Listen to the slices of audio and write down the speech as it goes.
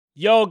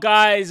Yo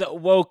guys,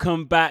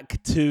 welcome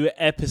back to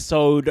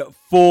episode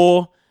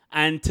 4,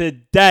 and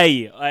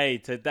today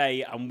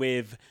I'm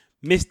with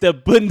Mr.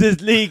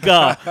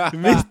 Bundesliga,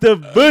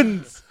 Mr.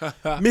 Bunds,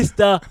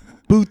 Mr.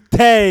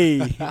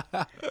 Bute.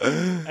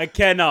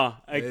 Ikenna,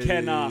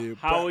 Hey,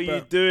 how are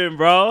you doing,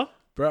 bro?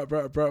 Bro,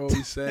 what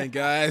we saying,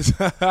 guys?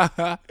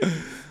 Mr.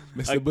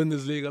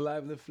 Bundesliga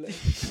live in the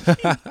flesh.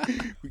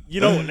 You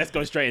know what? Let's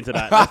go straight into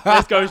that.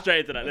 Let's go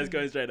straight into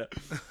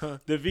that.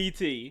 The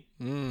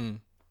VT.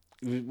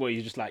 What,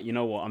 you just like, you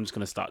know what? I'm just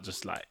gonna start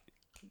just like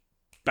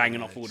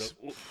banging off all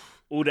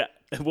the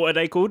what are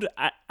they called?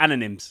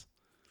 Anonyms.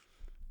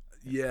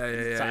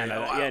 Yeah. Something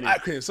like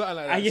that. Acronym, something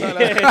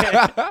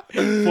like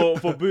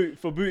that.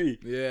 For booty.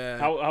 Yeah.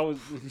 How was?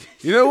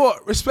 You know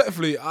what?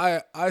 Respectfully,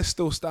 I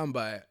still stand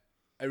by it.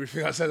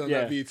 Everything I said on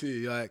that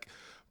VT, like,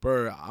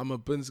 bro, I'm a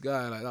Bunds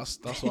guy. Like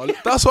that's what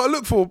I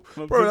look for,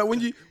 bro. Like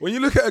when you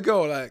look at a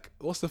girl, like,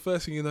 what's the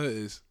first thing you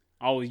notice?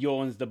 Oh, your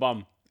one's the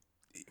bum.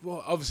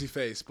 Well, obviously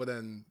face, but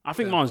then I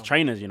think mine's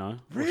trainers, you know.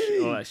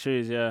 Really? Or like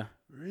shoes, yeah.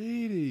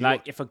 Really?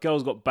 Like if a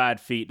girl's got bad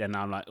feet, then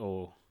I'm like,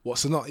 oh. What?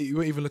 So not you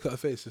won't even look at her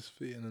face, just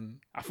feet, and then.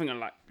 I think I'm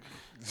like,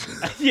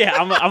 yeah,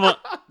 I'm a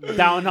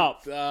down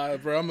up.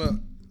 Bro, I'm a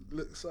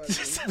look side.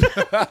 Just turn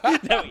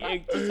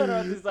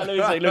around this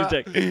side. Let me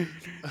check.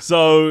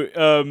 So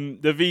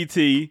the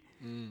VT,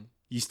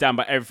 you stand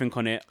by everything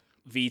on it.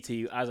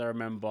 VT, as I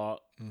remember,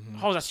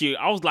 I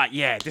was like,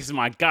 yeah, this is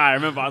my guy. I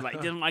remember I was like,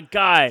 this is my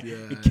guy,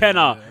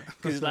 Ikenna.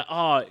 Because it's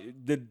like,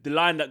 the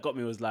line that got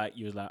me was like,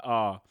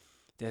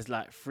 there's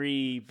like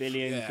 3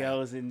 billion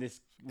girls in this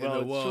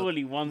world.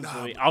 Surely one's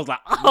for me. I was like,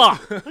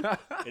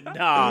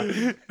 nah.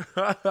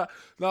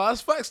 No,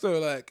 that's facts though.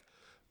 Like,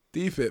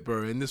 deep it,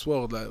 bro. In this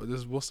world, like,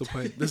 what's the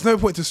point? There's no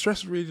point to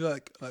stress really,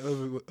 like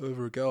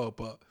over a girl,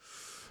 But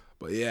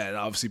yeah,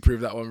 obviously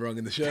proved that one wrong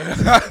in the show.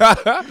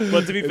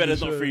 But to be fair,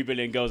 there's not 3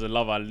 billion girls in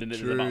Love Island.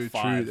 There's about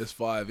 5. True, there's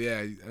 5, yeah.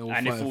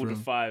 And if all the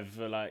 5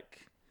 are like,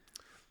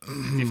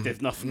 if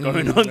there's nothing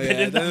going on,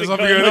 then there's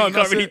nothing going on. You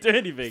can't really do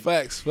anything.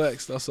 Facts.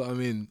 That's what I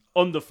mean.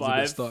 On the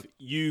 5,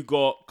 you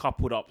got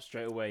coupled up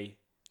straight away.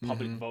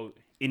 Public vote,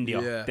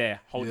 Indiyah,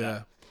 there, hold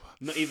that.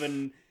 Not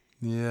even...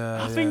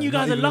 Yeah, I think you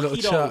guys are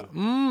lucky though.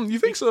 You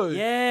think so?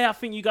 Yeah, I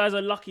think you guys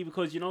are lucky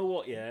because you know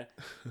what? Yeah,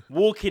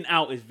 walking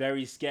out is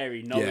very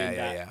scary. Knowing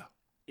that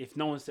if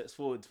no one steps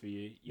forward for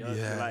you, you're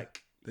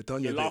like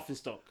you're laughing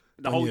stock.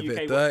 The whole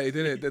UK dirty,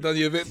 didn't it? They done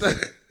you a bit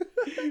dirty.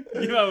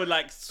 You know,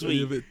 like sweet.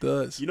 You a bit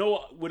dirty. You know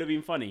what would have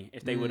been funny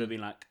if they would have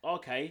been like,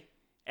 okay,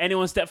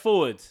 anyone step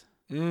forward,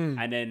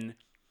 and then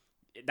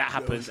that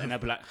happens, and they'll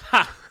be like,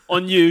 ha.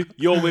 On you,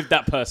 you're with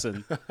that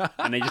person,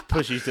 and they just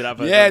push you to that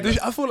person. Yeah,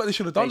 I feel like they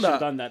should have done that.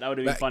 That would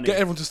have been funny. Get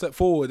everyone to step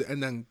forward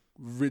and then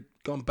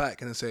gone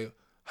back and then say,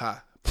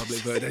 "Ha, public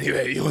vote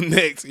anyway. You're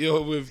next.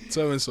 You're with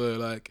so and so."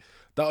 Like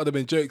that would have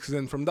been jokes. Because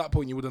then from that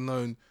point, you would have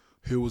known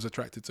who was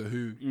attracted to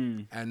who,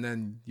 and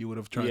then you would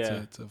have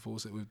tried to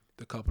force it with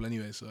the couple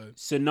anyway. So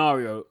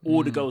scenario: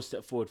 all the girls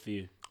step forward for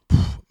you.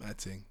 Mad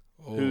thing.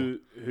 Who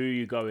are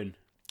you going?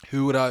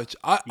 Who would I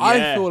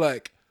feel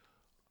like.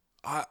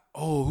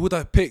 Who would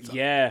I pick?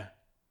 Yeah.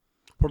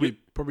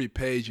 Probably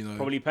Paige, you know.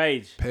 Probably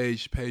Paige.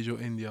 Paige or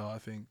Indiyah, I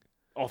think.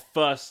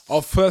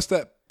 First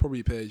step,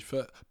 probably Paige.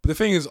 But the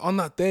thing is, on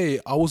that day,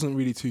 I wasn't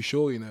really too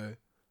sure, you know.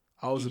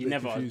 I was a bit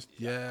confused.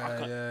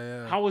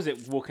 Yeah. How was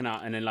it walking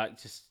out and then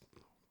like just...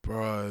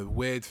 Bro,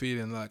 weird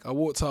feeling. Like, I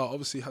walked out,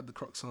 obviously had the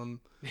Crocs on.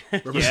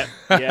 yeah,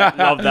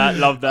 love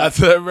that. I had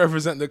to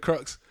represent the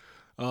Crocs.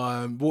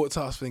 Walked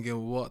out, I was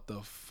thinking, what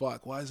the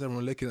fuck? Why is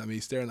everyone looking at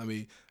me, staring at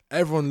me?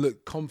 Everyone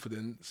looked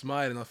confident,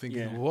 smiling. I'm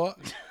thinking, what?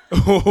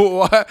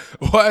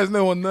 Why is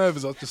no one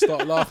nervous? I just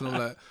start laughing. I'm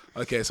like,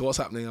 okay, so what's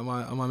happening? Am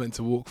I meant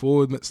to walk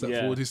forward, step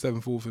forward? Who's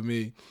stepping forward for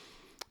me?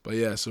 But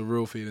yeah, it's a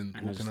real feeling.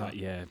 And walking out.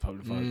 Like,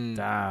 public vote.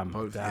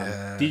 Damn.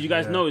 Yeah, did you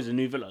guys know it was a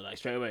new villa like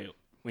straight away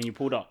when you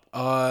pulled up?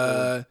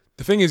 The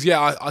thing is,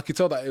 I could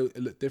tell that it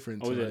looked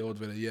different to the old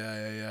villa.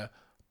 Yeah.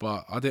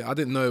 But I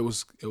didn't know it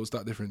was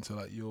that different to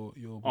like your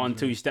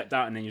until you stepped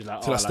out and then you was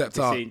like, I stepped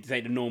out. This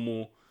ain't the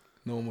normal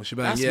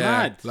shebang. That's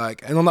mad.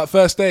 Like, and on that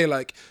first day,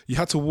 like, you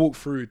had to walk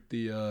through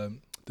the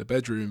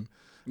bedroom,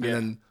 and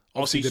then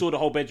so you saw the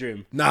whole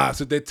bedroom. Nah,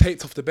 so they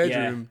taped off the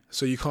bedroom,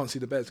 so you can't see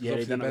the beds. Yeah,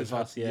 they done it with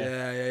us.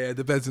 Yeah.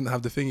 The beds didn't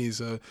have the thingies,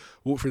 so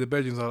walk through the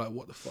bedrooms. I was like,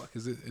 what the fuck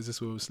is it? Is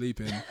this where we're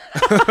sleeping?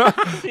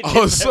 I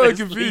was so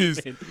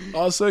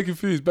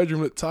confused.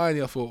 Bedroom looked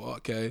tiny. I thought,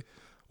 okay,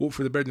 walk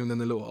through the bedroom, then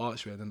the little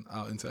archway, then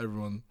out into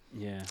everyone.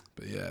 Yeah,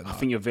 but yeah, I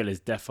think your villa's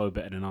defo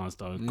better than ours,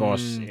 though.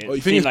 Gosh,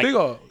 you think it's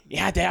bigger?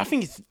 Yeah, I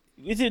think it's.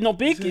 Is it not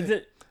big? Is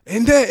it?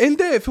 In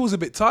there, it feels a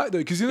bit tight though,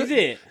 because you know. Is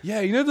it? Yeah,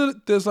 you know,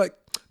 there's like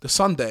the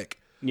sun deck.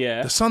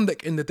 Yeah. The sun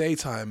deck in the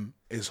daytime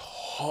is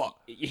hot.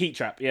 Heat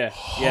trap. Yeah.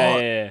 Hot,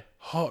 yeah.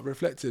 Hot,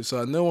 reflective.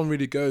 So no one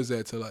really goes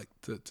there to like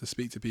to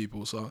speak to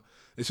people. So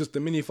it's just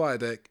the mini fire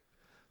deck,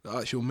 the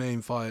actual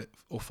main fire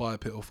or fire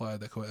pit or fire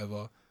deck or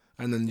whatever,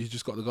 and then you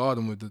just got the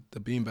garden with the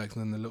beanbags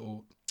and then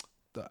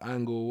the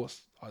angle.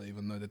 I don't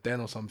even know, the den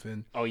or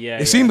something. Oh yeah.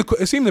 It seemed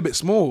a bit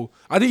small.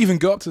 I didn't even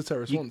go up to the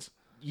terrace once.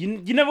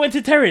 You never went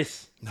to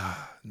Terrace? Nah.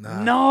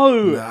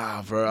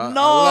 No. Bro.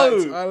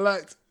 No. I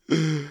liked.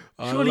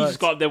 Surely you just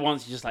got up there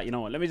once. You're just like, you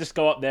know what? Let me just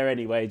go up there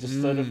anyway.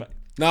 Just sort of.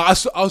 No,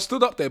 I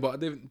stood up there, but I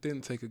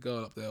didn't take a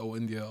girl up there or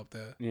Indiyah up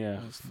there.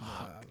 Yeah.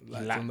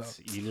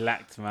 You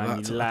lacked, man.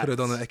 I could have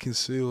done an Ekin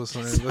or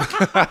something.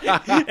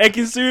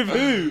 Ekin with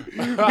who?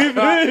 With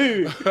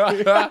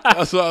who?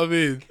 That's what I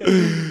mean.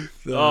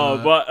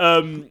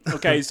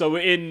 Okay, so we're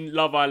in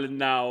Love Island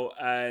now,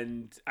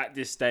 and at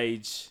this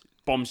stage,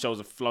 bombshells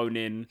have flown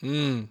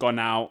in, gone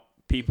out.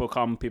 People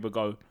come, people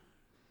go.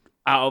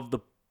 Out of the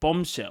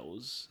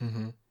bombshells,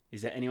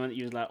 is there anyone that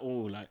you was like, oh,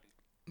 like,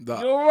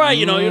 you're all right,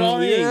 you know what I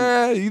mean?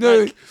 Yeah, you know,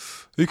 like,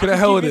 who could have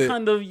held it?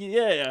 Kind of,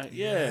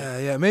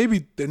 yeah.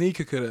 Maybe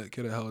Danica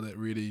could have held it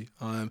really.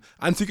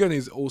 Antigone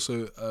is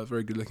also a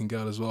very good looking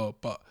girl as well,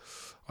 but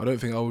I don't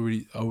think I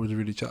would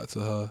really chat to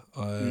her.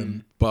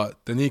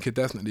 But Danica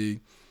definitely.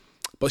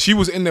 But she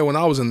was in there when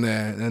I was in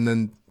there, and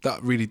then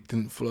that really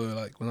didn't flow.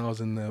 Like when I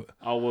was in there.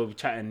 Oh, we were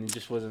chatting. It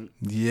just wasn't.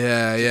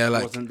 Yeah,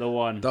 like wasn't the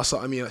one. That's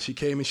what I mean. Like she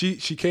came in.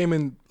 She came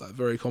in like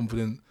very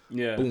confident.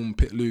 Yeah. Boom,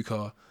 picked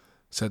Luca.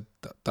 Said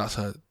that's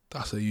her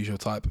usual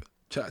type.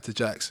 Chatted to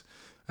Jax,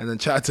 and then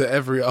chatted to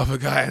every other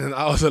guy, and then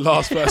I was the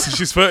last person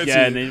she spoke to.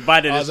 Yeah, and then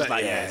by then I it's was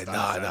like,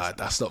 nah,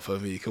 that's not for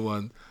me. Come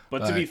on.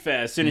 But to be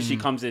fair, as soon as she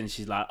comes in,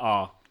 she's like,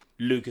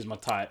 Luke is my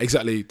type.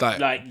 Exactly.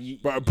 Like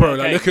bro,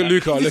 like look at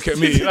Luca, look at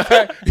me.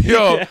 Like,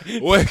 yo,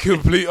 we're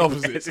complete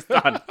opposites. It's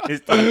done.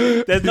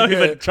 There's not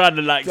even trying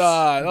to like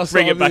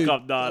bring it back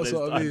up. Nah, that's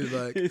what I mean.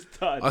 Like, it's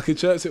done. I could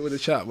chirp it with a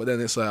chat, but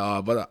then it's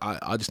like, but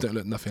I just don't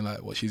look nothing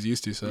like what she's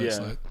used to. So it's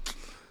like,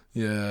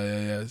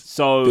 yeah.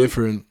 So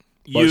different.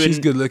 But she's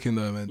good looking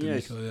though, man. Yeah,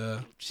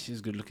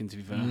 she's good looking to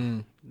be fair.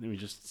 Let me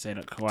just say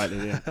that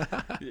quietly. Yeah.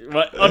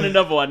 But on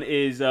another one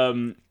is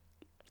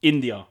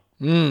Indiyah.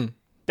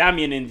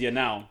 Damien Indiyah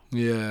now.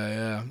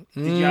 Yeah.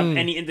 Did you have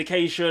any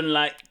indication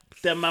like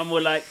the man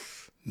were like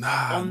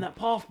on that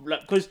path?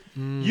 Like, because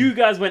you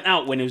guys went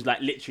out when it was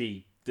like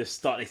literally the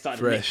start. They started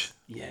fresh.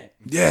 Yeah,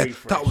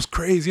 that was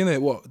crazy,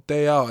 innit? What,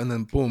 day out and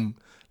then boom,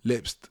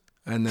 lips.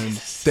 And then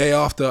day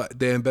after,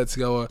 they're in bed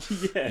together.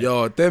 Yeah.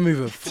 Yo, they're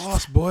moving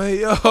fast, boy.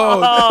 Yo,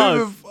 they're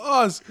moving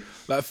fast.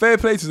 Like, fair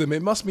play to them.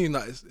 It must mean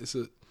that it's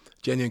a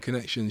genuine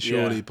connection,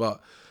 surely. But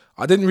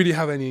I didn't really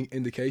have any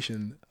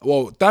indication.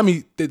 Well,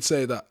 Dami did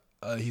say that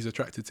he's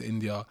attracted to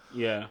Indiyah.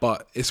 Yeah.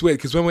 But it's weird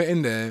because when we're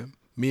in there,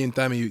 me and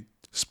Dami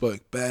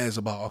spoke bears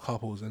about our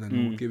couples, and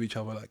then we'll give each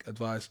other like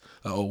advice.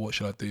 Like, oh, what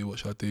should I do?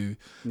 With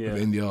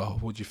Indiyah?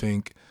 What do you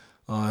think?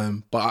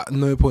 But at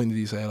no point did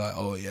he say like,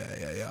 oh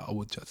yeah, I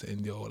would chat to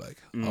Indiyah, or like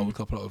I would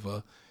couple up with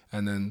her.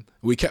 And then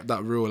we kept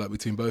that real like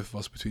between both of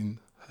us, between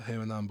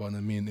him and Amber, and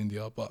then me and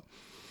Indiyah. But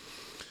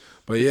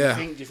yeah.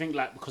 Do you think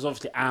like, because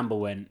obviously Amber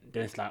went,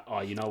 then it's like,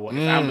 oh, you know what?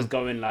 If Amber's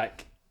going,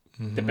 like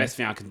the best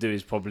thing I can do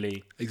is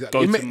probably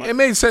exactly. It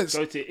made sense.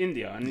 Go to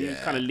Indiyah, and he's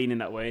kind of leaning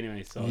that way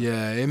anyway. So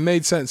yeah, it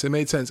made sense.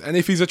 And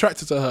if he's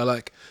attracted to her,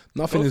 like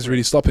nothing is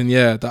really stopping.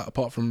 Yeah, that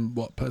apart from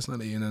what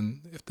personality, and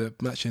then if they're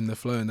matching, they're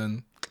flowing,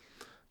 then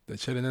they're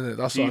chilling in it.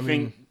 That's what I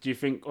mean. Do you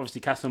think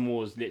obviously CASA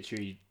AMOR is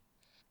literally?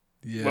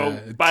 Yeah.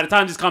 Well, by the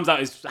time this comes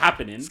out, it's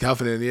happening. It's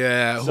happening.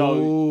 Yeah.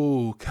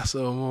 So CASA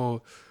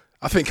AMOR.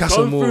 I think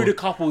CASA AMOR. Go through the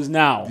couples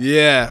now.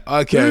 Yeah.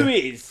 Okay. Who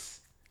is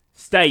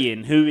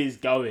staying? Who is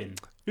going?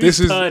 Who's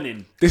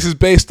turning? This is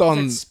based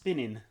on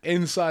spinning.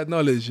 Inside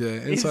knowledge.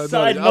 Yeah. Inside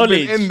knowledge. I've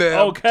been in there.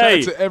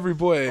 Okay. To every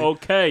boy.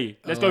 Okay.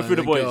 Let's go through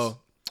the boys. Go.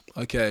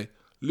 Okay.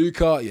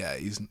 Luca, yeah,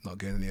 he's not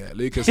going anywhere.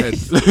 Luca's head.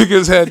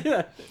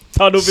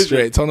 Tunnel vision.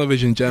 Straight, tunnel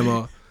vision,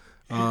 Gemma.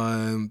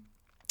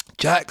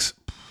 Jax,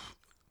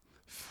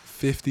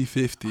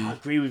 50-50. I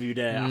agree with you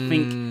there. I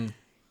think,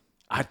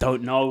 I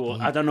don't know.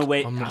 I don't know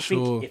where. I'm not I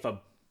sure. think if a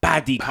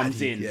baddie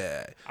comes in,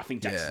 yeah, I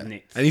think Jax is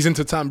nicked. And he's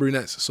into tan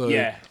brunettes, so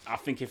yeah, I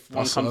think if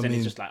one comes in,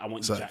 it's just like, I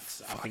want you,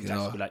 Jax. I think Jax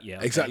will be like, yeah,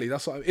 okay. Exactly.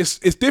 That's what it's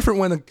different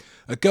when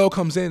a girl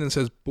comes in and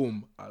says,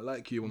 boom, I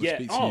like you, I want to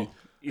speak to you.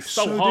 It's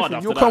so hard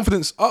after your that.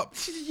 confidence up.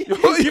 You're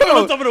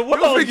on top of the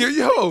world. You're thinking,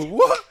 yo,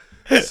 what?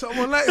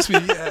 Someone likes me.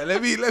 Yeah,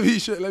 let me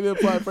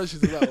apply pressure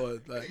to that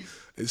one. Like,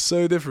 it's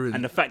so different.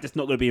 And the fact it's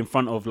not going to be in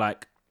front of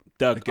like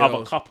the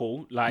other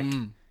couple, like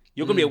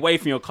you're going to be away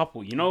from your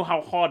couple. You know how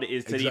hard it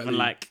is to even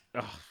like.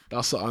 Ugh.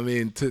 That's what I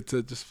mean, to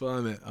just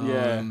firm it.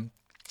 Yeah.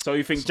 So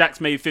you think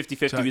Jax maybe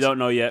 50-50? We don't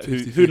know yet.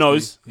 50-50. Who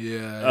knows?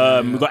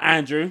 Yeah. We've got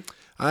Andrew.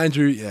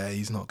 Yeah,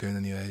 he's not going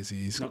anywhere.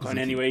 He's not going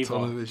anywhere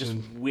either. Just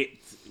whipped.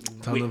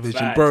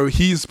 Television, bro.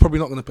 He's probably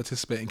not going to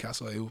participate in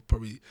CASA. He'll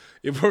probably,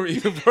 yo.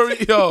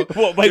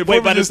 What? Wait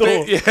by the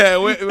door.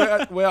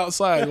 Yeah, we're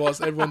outside whilst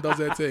everyone does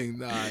their thing.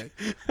 Nah,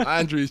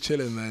 Andrew's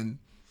chilling, man.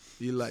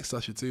 He likes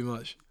Sasha too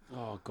much.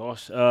 Oh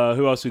gosh.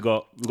 Who else we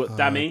got? We got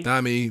Dami.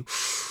 Dami,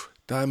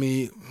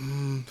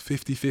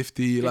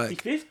 50-50.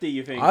 Like 50-50,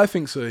 you think? I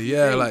think so.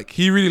 Yeah, like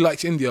he really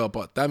likes Indiyah,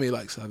 but Dami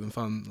likes having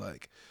fun.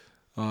 Like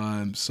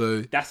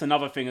So that's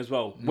another thing as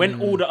well.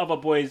 When all the other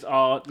boys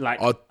are like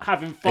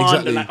having fun,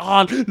 exactly. they're like,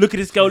 "Oh, look at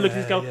this girl, look at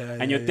this girl,"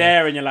 and you're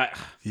there, and you're like,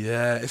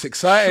 yeah, it's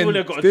exciting. Surely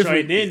I've got to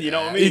join in. You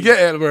know what I mean? You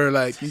get it, bro.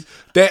 Like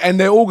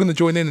they're all gonna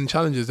join in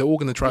challenges. They're all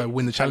gonna try and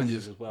win the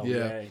challenges as well.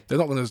 Yeah. They're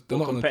not gonna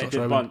competitive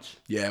try bunch.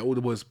 Yeah, all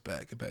the boys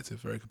better competitive,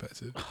 very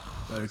competitive.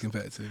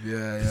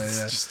 Yeah.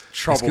 Just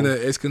trouble.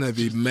 It's gonna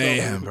be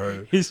mayhem,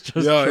 bro. It's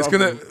just it's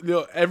gonna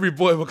every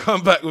boy will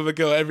come back with a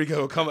girl, every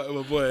girl will come back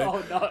with a boy.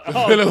 Oh no!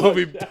 The villa will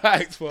be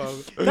packed,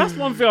 fam. That's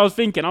one thing I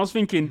was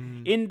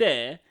thinking in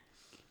there.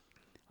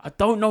 I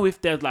don't know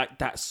if there's like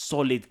that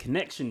solid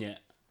connection yet.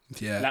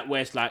 Yeah. Like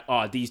where it's like,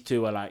 these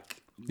two are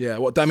like. Yeah,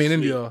 what Dami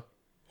and Indiyah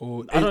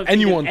or I don't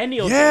anyone? Think any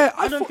of yeah, them.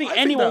 I don't think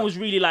anyone was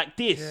really like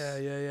this.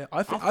 Yeah.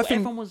 I think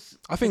everyone was.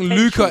 I think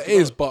Luca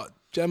is, but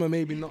Gemma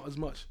maybe not as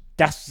much.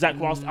 That's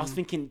exactly what I was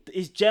thinking.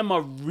 Is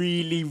Gemma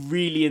really,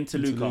 really into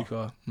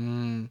Luca?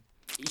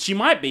 She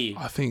might be.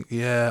 I think,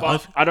 yeah.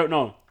 But I don't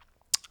know.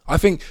 I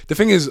think the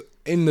thing is,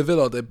 in the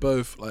villa, they're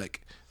both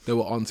like they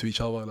were onto each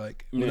other.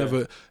 Like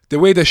whenever the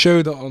way they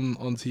showed it on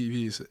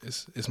TV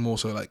is more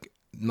so like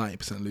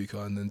 90%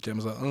 Luca, and then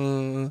Gemma's like,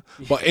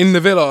 But in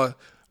the villa,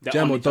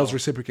 Gemma does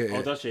reciprocate it.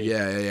 Oh, does she?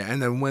 Yeah.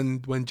 And then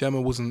when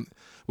Gemma wasn't,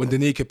 when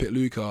Danica picked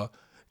Luca,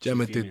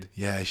 Gemma did.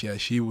 Yeah,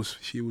 she was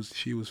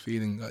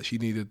feeling like she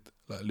needed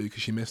like Luca.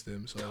 She missed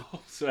him. So I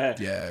swear.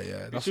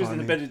 Yeah. That's she was in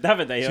the bed with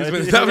Davide. She was in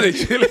the bed with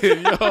Davide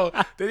chilling. Yo,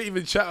 they didn't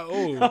even chat at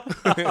all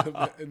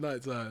at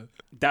night time.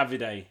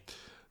 Davide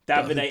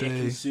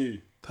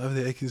Ekwonna.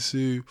 Davide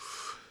Ekwonna.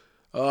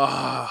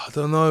 I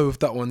don't know with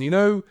that one. You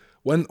know,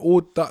 when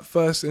all that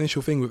first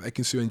initial thing with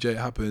Ekwonna and Jay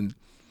happened,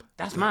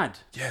 that's mad.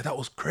 Yeah, that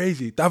was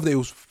crazy. Davide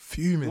was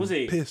fuming. Was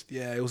he? Pissed.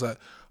 Yeah, it was like,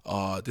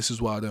 this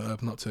is why I don't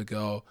open up to a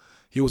girl.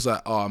 He was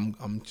like,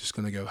 I'm just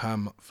gonna go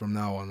ham from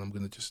now on. I'm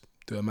gonna just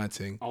do a mad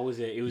thing. Oh, was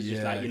it? It was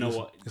just like, you know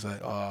what? It's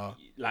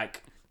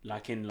like,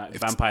 like in like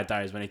Vampire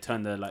Diaries when they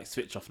turn the like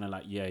switch off and they're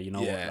like, yeah, you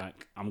know what?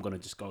 Like I'm gonna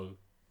just go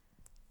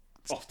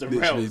off the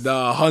rails.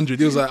 100.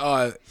 He was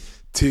like,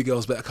 two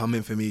girls better come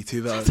in for me.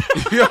 2 girls.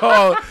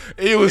 Yo,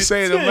 he was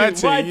saying a mad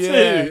thing.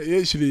 Yeah,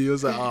 literally, he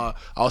was like,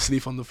 I'll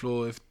sleep on the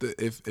floor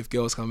if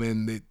girls come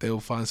in. They'll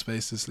find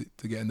space to sleep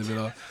to get in the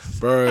villa,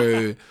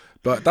 bro.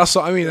 But that's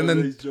what I mean. And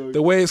then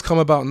the way it's come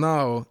about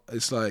now,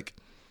 it's like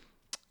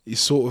he's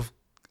sort of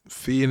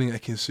feeling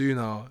Ekwonna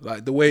now.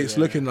 Like the way it's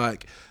looking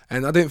like,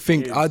 and I didn't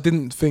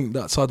think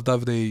that side of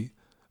Davide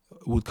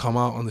would come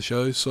out on the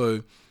show.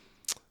 So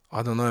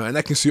I don't know. And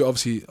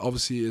Ekwonna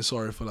obviously is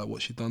sorry for like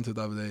what she done to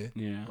Davide.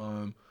 Yeah.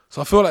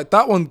 So I feel like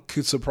that one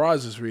could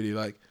surprise us really.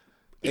 Like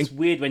it's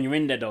weird when you're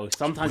in there though.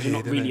 Sometimes you're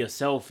not really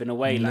yourself in a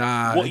way. Like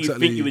nah, what you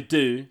think you would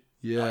do.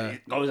 Yeah,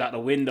 it goes out the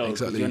window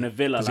because you're in a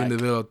villa. Like, in the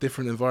villa,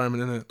 different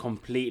environment, innit?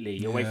 Completely.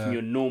 You're away from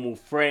your normal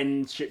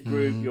friendship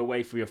group. You're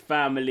away from your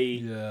family.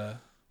 Yeah.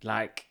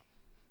 Like,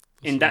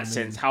 in that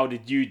sense, how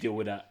did you deal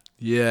with that?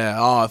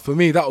 Yeah. For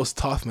me, that was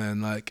tough,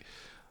 man. Like,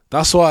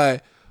 that's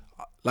why,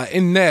 like,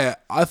 in there,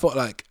 I thought,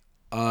 like,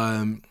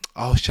 I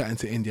was chatting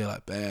to Indiyah,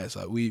 like, bears.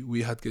 Like,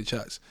 we had good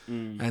chats.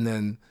 And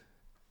then,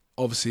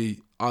 obviously,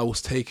 I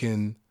was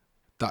taking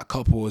that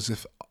couple as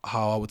if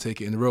how I would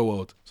take it in the real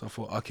world. So I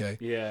thought, okay,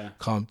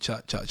 calm,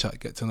 chat,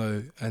 get to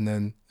know, and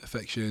then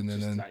affection,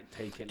 and then like,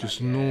 take it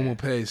just like, normal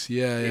pace.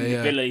 Yeah, in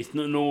the villa, it's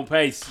not normal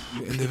pace.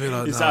 In the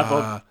villa, it's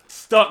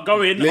start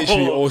going.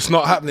 Literally, or it's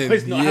not happening.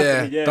 It's not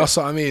happening, yeah, that's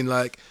what I mean.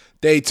 Like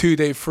day 2,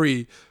 day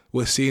 3,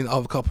 we're seeing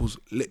other couples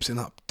lipsing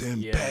up,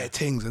 doing bare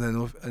things, and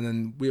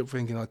then we're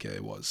thinking, okay,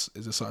 is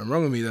there something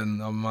wrong with me?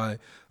 Then am I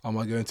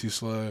going too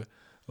slow?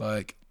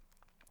 Like.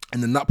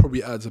 And then that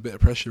probably adds a bit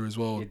of pressure as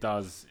well. It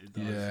does.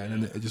 Yeah,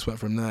 and then it just went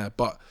from there.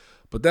 But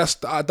that's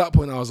at that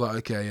point I was like,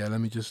 okay, yeah, let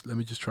me just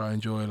try and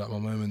enjoy like my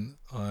moment.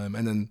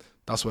 And then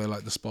that's where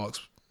like the spark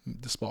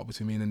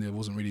between me and Indiyah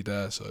wasn't really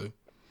there. So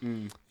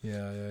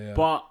yeah.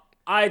 But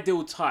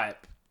ideal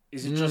type,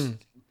 is it just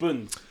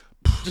buns?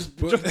 Just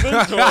buns or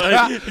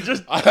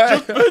just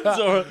buns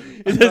or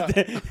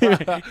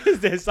is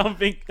there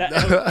something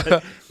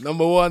that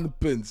number 1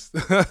 buns?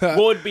 What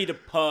would be the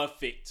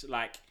perfect,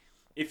 like,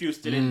 if you were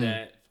still in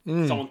there,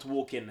 someone to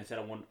walk in and said,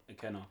 I want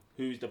Ikenna,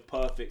 who's the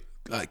perfect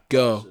like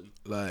girl person?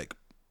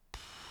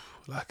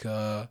 like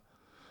a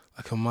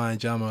Maya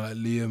Jama, like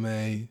Leah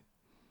May,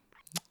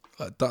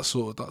 like that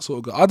sort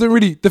of girl.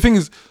 The thing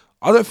is,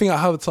 I don't think I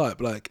have a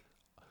type, like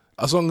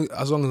as long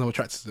as I'm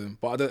attracted to them.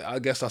 But I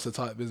guess that's a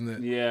type, isn't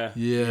it? Yeah.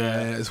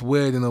 It's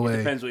weird in a way. It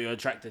depends what you're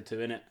attracted to,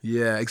 innit?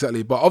 Yeah,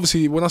 exactly. But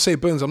obviously, when I say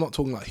bones, I'm not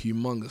talking like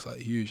humongous, like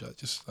huge, like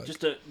just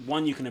a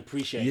one you can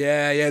appreciate.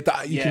 Yeah.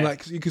 That you can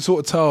you can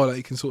sort of tell, like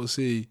you can sort of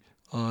see.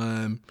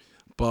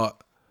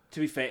 But to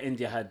be fair,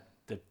 Indiyah had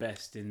the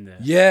best in there.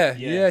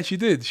 Yeah, she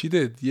did.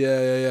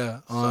 Yeah.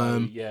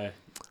 So,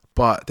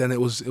 But then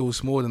it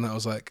was more than that. It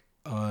was like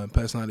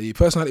personality.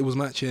 Personality was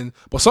matching,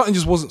 but something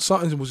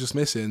was just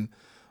missing.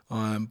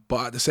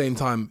 But at the same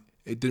time,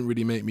 it didn't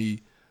really make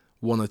me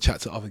want to chat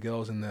to other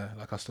girls in there.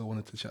 Like I still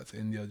wanted to chat to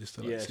Indiyah just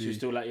to like see. She was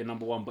still like your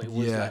number 1, but it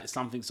was like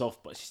something's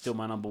off, but she's still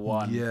my number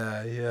 1.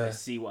 Yeah. Let's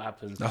see what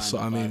happens. That's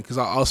what I mean. Because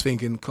I was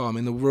thinking, calm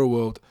in the real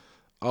world,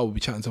 I will be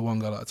chatting to one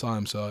girl at a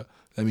time. So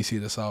let me see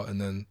this out and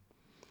then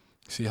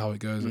see how it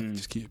goes. Like,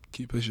 just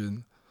keep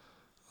pushing.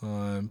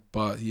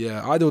 But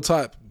yeah, ideal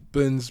type,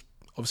 Buns,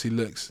 obviously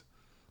looks,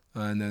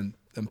 and then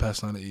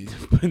personality.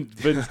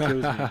 Buns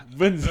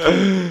kills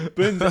me.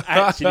 Buns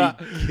actually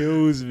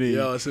kills me.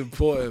 Yeah, it's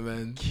important,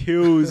 man.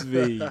 Kills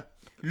me.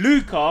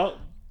 Luca,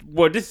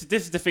 well, this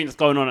is the thing that's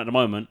going on at the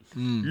moment.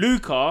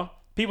 Luca,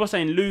 people are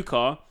saying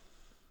Luca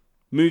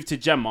moved to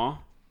Gemma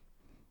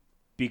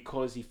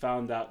because he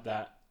found out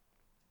that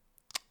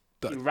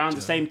around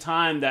the same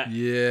time that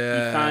he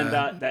found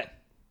out that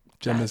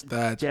Gemma's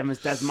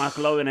dad's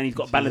Michael Owen, and he's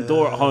got Ballon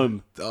d'Or at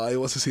home. Oh, he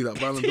wants to see that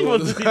Ballon d'Or. He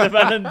wants to see the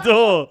Ballon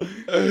d'Or.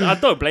 I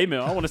don't blame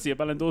him. I want to see a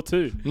Ballon d'Or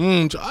too.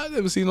 I've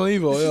never seen one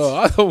either. Yo,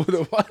 I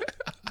don't want.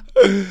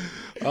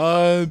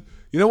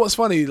 You know what's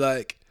funny?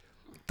 Like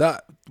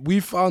that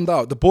we found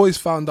out. The boys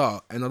found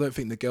out, and I don't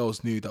think the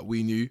girls knew that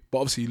we knew.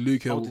 But obviously,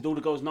 Luca. Oh, did all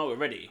the girls know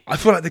already? I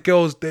feel like the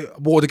girls. The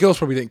girls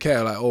probably didn't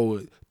care. Like,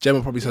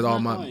 Gemma probably said,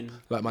 my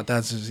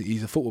dad's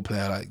he's a football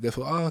player. Like they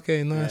thought,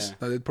 okay, nice. Yeah.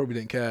 Like, they probably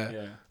didn't care.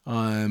 Yeah.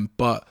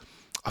 But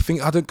I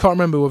think can't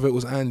remember whether it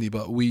was Andy,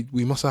 but we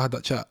must have had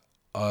that chat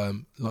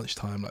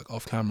lunchtime, like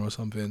off camera or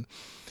something,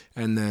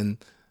 and then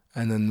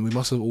we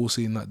must have all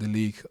seen like the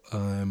leak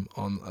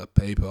on a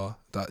paper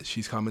that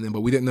she's coming in,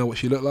 but we didn't know what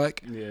she looked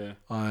like. Yeah.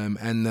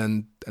 And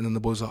then the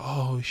boys were like,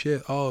 oh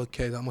shit, oh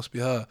okay, that must be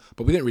her,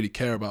 but we didn't really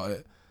care about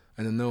it,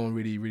 and then no one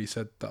really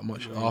said that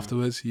much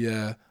afterwards.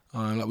 Yeah.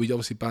 Like we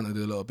obviously bantered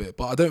it a little bit,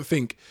 but I don't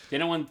think.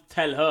 Did anyone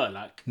tell her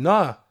like?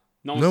 Nah.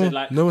 No one said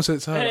like. No one said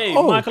to her. Hey,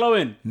 Michael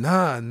Owen.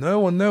 Nah, no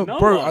one.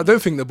 Bro, I don't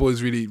think the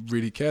boys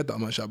really cared that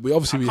much. I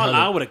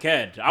would have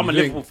cared. I'm a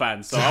Liverpool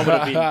fan, so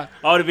I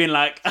would have been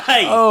like,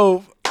 hey,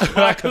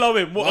 Michael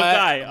Owen, what a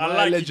guy. I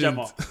like legend.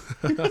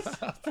 You, Gemma.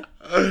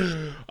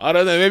 I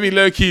don't know. Maybe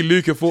low key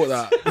Luca thought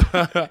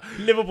that.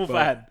 Liverpool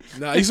fan.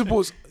 Nah, he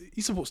supports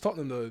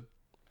Tottenham though.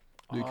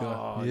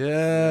 Luca.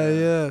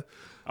 Yeah.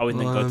 I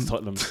wouldn't go to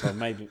Tottenham, so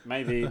maybe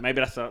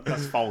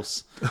that's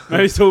false.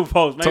 Maybe it's all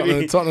false.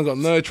 Maybe Tottenham got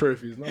no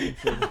trophies. Maybe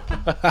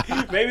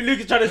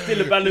Luca's trying to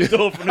steal a Ballon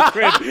d'Or from the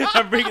crib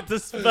and bring it to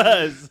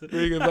Spurs.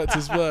 Bring it back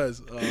to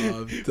Spurs. Oh,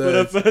 I'm dead. For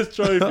the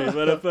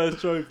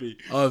first trophy.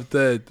 I'm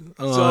dead.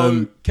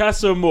 So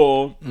CASA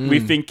AMOR,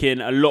 we're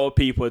thinking a lot of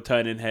people are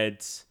turning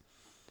heads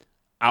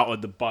out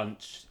of the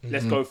bunch.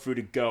 Let's go through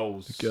the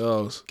girls.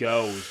 Girls.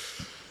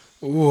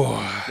 Ooh.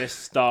 Let's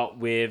start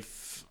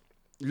with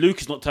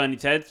Luca's not turning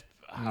his head.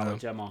 How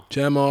about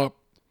Gemma?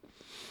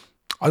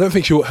 I don't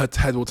think her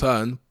head will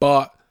turn,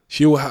 but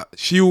she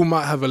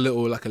might have a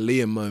little like a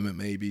Liam moment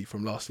maybe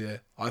from last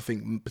year. I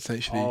think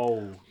potentially.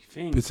 Oh, you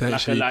think?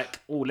 Potentially.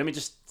 Let me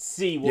just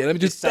see what. Let me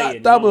just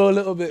saying, dabble a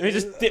little bit. Let me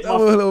just dip my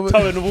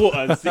toe in the water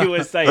and see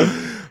what it's saying.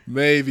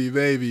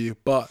 Maybe,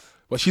 but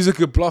she's a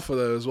good bluffer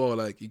though as well.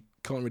 Like you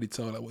can't really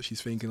tell like what she's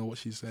thinking or what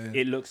she's saying.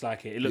 It looks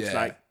like it. It looks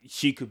like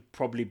she could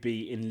probably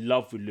be in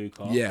love with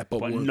Luca. Yeah,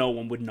 but no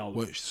one would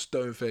know.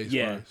 Stone face,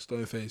 bro.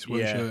 Stone face.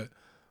 Won't show it.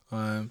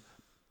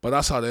 But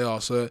that's how they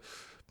are. So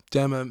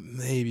Gemma,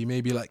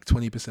 maybe like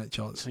 20%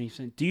 chance.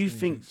 20%. Do you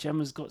think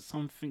Gemma's got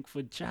something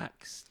for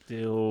Jack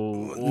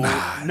still?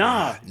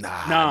 Nah.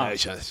 No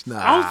chance. Nah.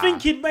 I was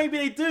thinking maybe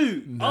they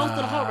do.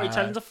 After the heart rate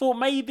challenge, I thought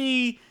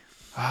maybe.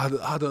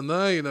 I don't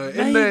know. You know, maybe,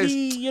 in there, it's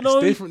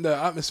different. The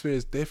atmosphere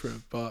is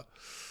different, but.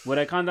 Were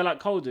they kind of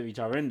like cold with each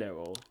other in there,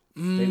 or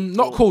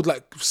not cold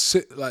like what's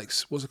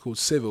it called,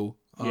 civil?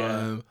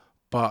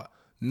 But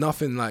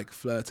nothing like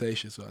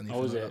flirtatious or anything.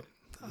 Oh, was like it?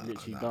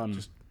 Literally done.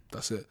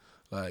 That's it.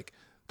 Like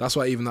that's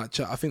why even that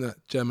chat. I think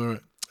that Gemma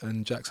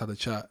and Jax had a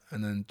chat,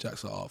 and then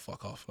Jax like, oh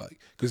fuck off, like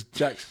because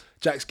Jax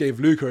gave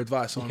Luca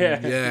advice on yeah.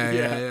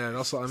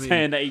 That's what I mean.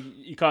 Saying that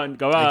you can't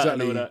go out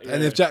exactly. And all that. Yeah.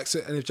 And if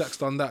Jax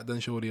done that, then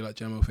surely like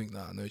Gemma will think,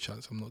 nah, no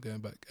chance. I'm not going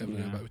back going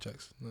back with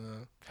Jax.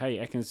 Nah. Hey,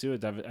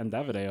 Ekwonna and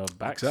Davide are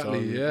back.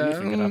 Exactly. So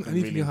yeah.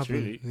 Anything can happen.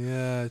 Truly.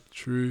 Yeah.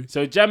 True.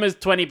 So Gemma's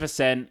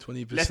 20%.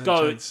 20%. Let's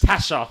go, chance.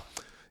 Tasha.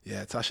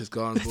 Yeah, Tasha's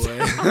gone, boy.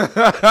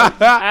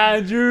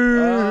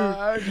 Andrew.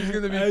 Andrew's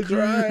gonna be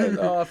crying.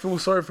 I feel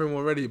sorry for him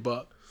already,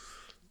 but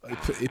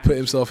he put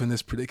himself in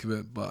this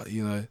predicament. But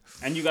you know,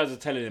 and you guys are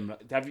telling him,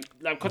 we can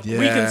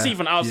see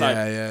from outside.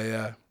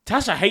 Yeah.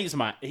 Tasha hates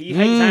He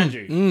hates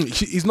Andrew.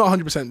 He's not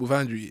 100% with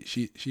Andrew.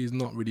 She's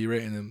not really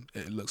rating him.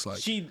 It looks like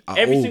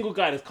every single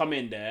guy that's come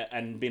in there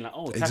and been like,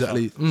 oh, Tasha,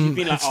 exactly. She's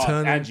been like,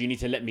 oh, Andrew, you need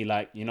to let me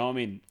you know what I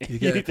mean?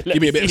 Give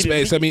me a bit of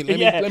space. Let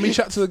me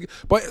chat to the.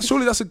 But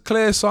surely that's a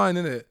clear sign,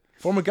 isn't it?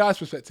 From a guy's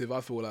perspective,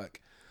 I feel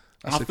like.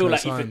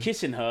 If you're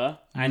kissing her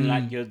and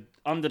like you're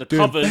under the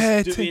covers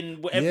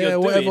doing whatever you're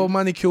doing. Whatever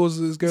manicures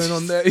is going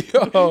on there.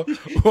 Yo,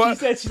 what?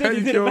 She said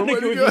you did a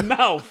manicure with your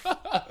mouth.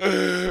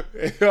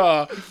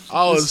 Yeah,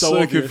 I was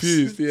so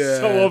confused. Yeah,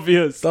 so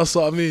obvious. That's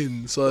what I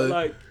mean. So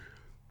like,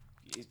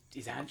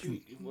 is Andrew?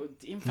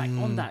 In fact,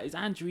 on that is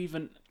Andrew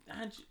even?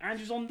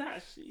 Andrew's on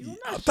that. He's on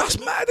that. That's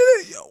mad,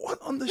 isn't it? Yo,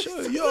 on the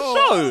show.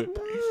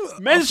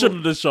 Mention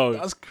of the show.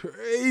 That's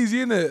crazy,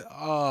 isn't it?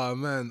 Oh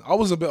man, I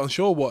was a bit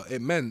unsure what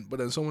it meant, but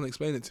then someone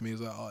explained it to me. He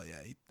was like, oh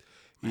yeah.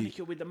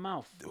 Manicure with the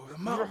mouth. With the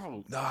mouth.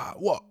 Bro. Nah,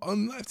 what?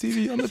 On live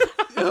TV?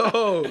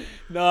 Yo.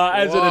 Nah,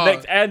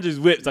 Andrew's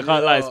whipped. I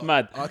can't lie, it's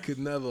mad. I could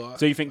never.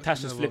 So you think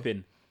Tasha's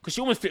flipping? Because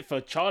she almost flipped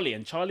for Charlie,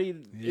 and Charlie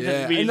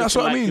Yeah, really and that's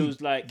what I mean. He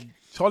was like,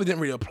 Charlie didn't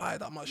really apply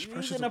that much he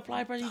pressure. didn't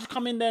apply pressure. He just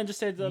come in there and just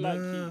said like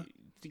a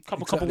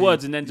couple Exactly.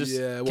 words, and then just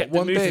kept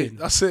one it day. moving.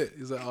 That's it.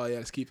 He's like, oh yeah,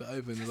 let's keep it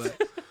open. He's like,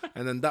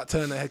 and then that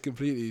turned their head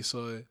completely.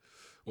 So,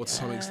 or to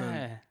some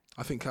extent,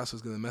 I think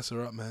CASA's gonna mess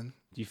her up, man.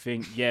 Do you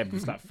think? Yeah,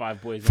 it's like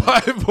 5 boys.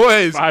 Five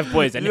boys.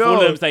 And if all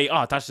of them say,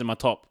 "Oh, Tasha's in my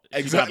top,"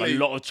 Exactly. Have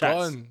a lot of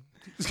chats.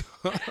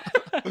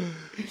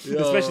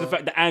 Especially the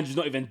fact that Andrew's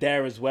not even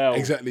there as well.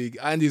 Exactly.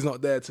 Andy's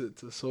not there to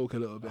soak a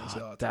little bit. And say,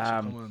 Oh, Tasha,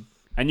 damn. come on.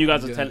 And you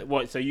guys are telling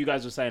what? So you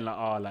guys were saying like,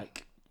 oh,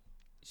 like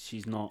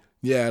she's not.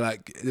 Yeah,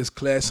 like there's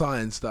clear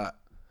signs that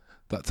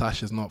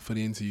Tasha's not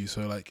fully into you.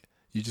 So like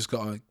you just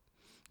gotta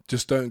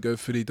don't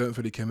fully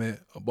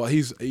commit. But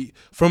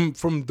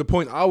from the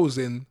point I was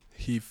in,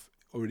 he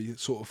already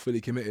sort of fully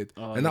committed,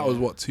 and that was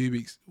what 2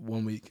 weeks,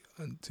 1 week,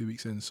 and 2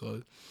 weeks in.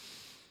 So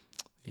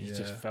he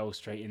just fell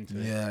straight into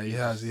it. Yeah, he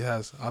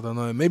has. I don't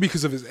know. Maybe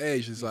because of his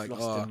age, it's like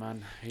lost him,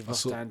 man. He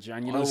lost Andrew,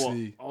 and you know what?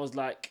 I was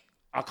like,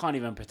 I can't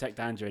even protect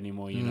Andrew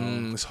anymore. You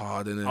know, it's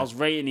hard, isn't it? I was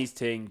rating his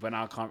thing, but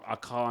I can't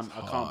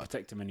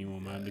protect him anymore,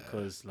 man,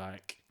 because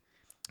like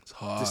it's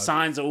hard. the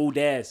signs are all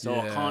there, so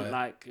I can't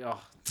like.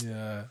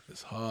 Yeah,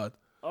 it's hard.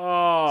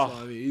 Oh, so,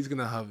 I mean, he's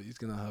gonna have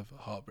a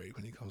heartbreak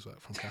when he comes back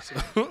from CASA.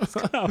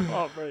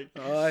 heartbreak.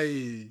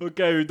 Aye.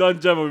 Okay, we've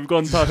done Gemma, we've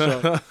gone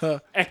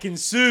Tasha.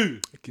 Ekin-Su.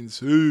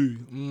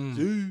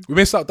 We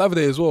missed out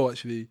Davide as well.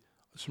 Actually,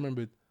 I just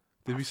remembered.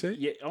 Did we say?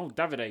 Yeah. Oh,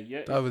 Davide.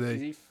 Yeah.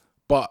 Davide.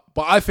 But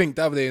I think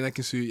Davide and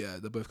Ekin-Su,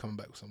 they're both coming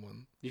back with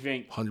someone. You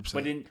think?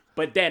 100%.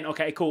 But then,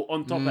 okay, cool.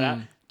 On top of that,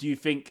 do you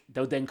think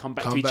they'll then come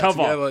back to each other?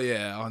 Together?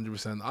 Yeah,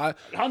 100%.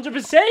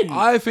 100%.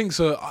 I think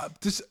so.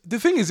 The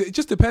thing is, it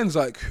just depends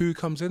like who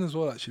comes in as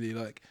well. Actually,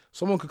 like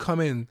someone could come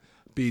in,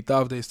 be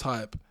Davide's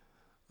type,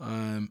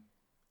 and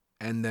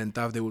then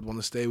Davide would want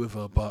to stay with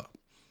her. But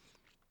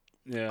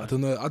yeah, I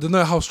don't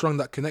know how strong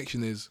that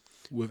connection is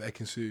with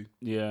Ekin-Su.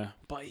 Yeah,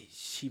 but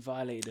she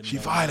violated him. She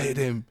violated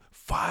him.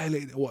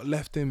 What,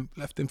 left him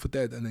for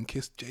dead, and then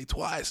kissed Jay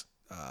twice.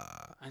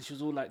 And she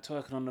was all like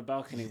twerking on the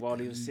balcony while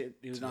he was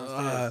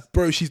downstairs.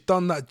 Bro, she's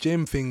done that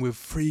gym thing with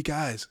 3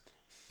 guys.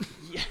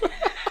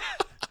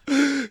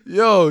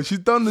 Yo, she's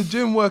done the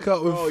gym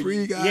workout with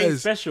 3 guys. He ain't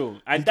special.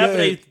 And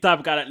Davide's the type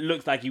of guy that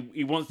looks like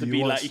he wants to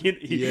be like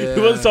he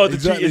wants someone to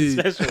treat him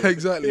special.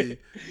 Exactly.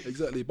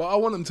 But I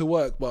want him to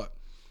work, but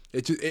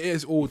it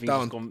is all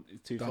down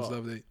to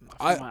Davide.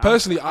 I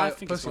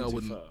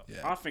wouldn't.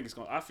 Yeah. I think it's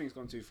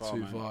gone too far.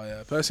 Too far,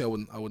 yeah.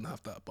 Personally, I wouldn't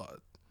have that, but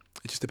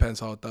it just depends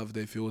how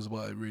Davide feels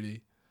about it,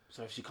 really.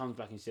 So if she comes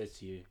back and says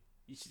to you,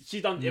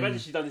 she's done. Imagine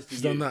she's done this to you.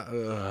 She's done that,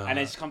 and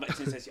then she comes back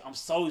to you and says, "I'm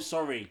so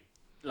sorry.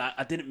 Like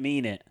I didn't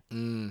mean it."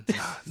 No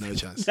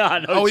chance.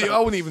 chance. I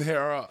wouldn't even hear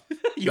her out.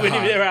 You wouldn't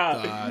even hear her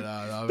out.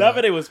 Nah,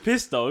 Davide was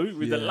pissed though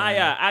with the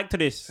liar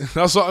actress.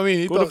 That's what I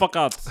mean. Go the fuck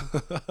out.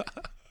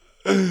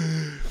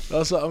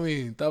 That's what I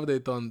mean.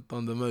 Davide done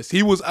the most.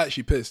 He was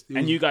actually pissed.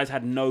 You guys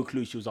had no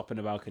clue she was up in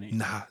the balcony.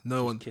 Nah,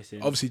 no one.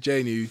 Kissing. Obviously,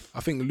 Jay knew. I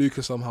think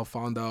Luca somehow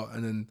found out,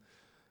 and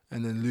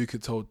then Luca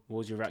told. What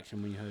was your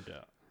reaction when you heard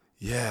that?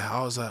 Yeah,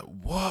 I was like,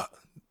 what?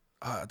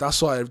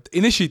 That's why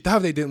initially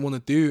Davide didn't want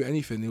to do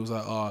anything. He was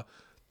like,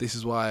 this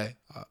is why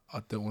I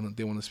didn't want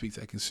to speak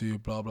to Ekin-Su,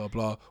 blah blah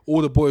blah.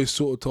 All the boys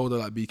sort of told her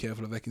like, be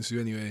careful of Ekin-Su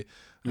anyway.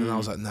 And I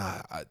was like,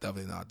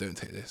 Davide, don't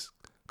take this.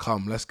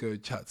 Come, let's go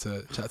chat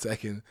to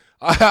Ekin.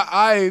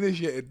 I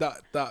initiated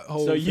that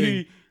whole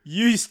thing. So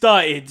you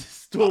started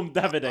Storm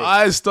Davide.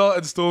 I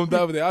started Storm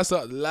Davide. I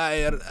started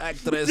liar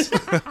actress.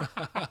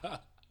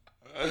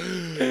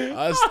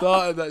 I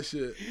started that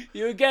shit.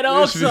 You get an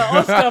Oscar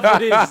for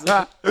this.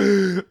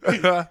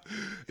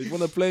 If you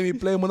want to play me,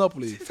 play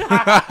Monopoly.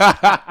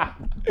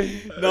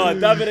 No,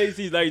 Davide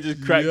seems like he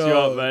just cracks you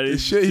up, man. The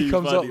shit he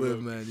comes up with,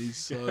 man. He's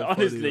so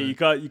honestly,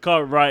 funny, you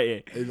can't write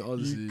it.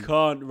 Honestly, you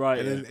can't write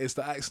it. And then it's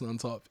the accent on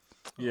top.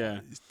 Yeah,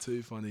 it's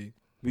too funny.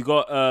 We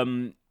got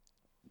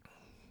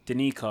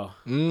Danica.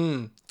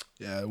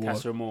 Yeah,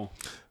 CASA AMOR.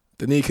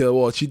 Danica,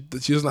 what? She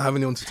doesn't have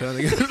anyone to turn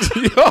against.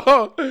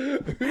 Yo,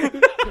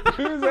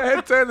 who's her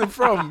head turning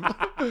from?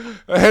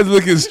 Her head's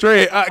looking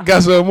straight at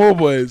CASA AMOR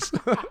boys.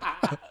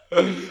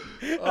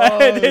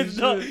 There's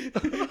no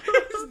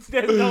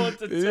one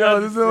to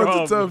turn there's no one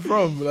to turn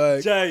from.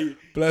 Like, Jay,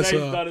 bless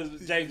James her.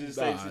 James is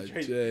the same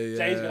situation.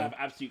 Jay's gonna have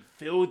absolute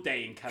field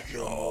day in CASA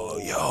AMOR.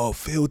 Yo,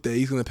 field day.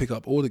 He's gonna pick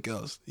up all the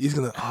girls. He's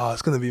gonna.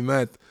 It's gonna be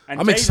mad. And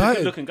I'm Jay's excited. a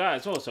good looking guy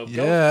as well. So girls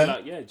will be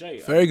like, yeah,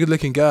 Jay. Very good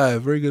looking guy.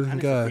 Very good looking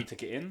guy. Free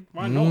ticket in.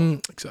 Why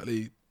not?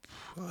 Exactly.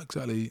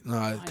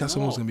 Nah, CASA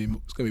AMOR's gonna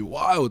be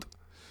wild.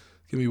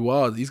 It's gonna be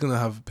wild. He's gonna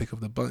have pick of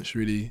the bunch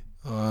really.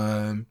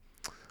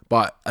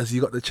 But has he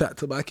got the chat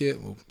to back it?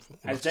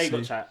 Has Jay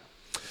got chat?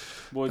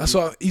 That's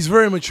why he's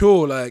very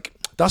mature. Like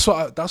that's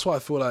what I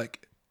feel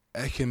like.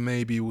 Ekin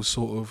maybe was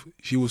sort of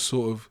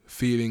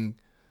thinking,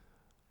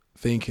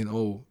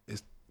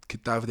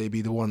 could Davide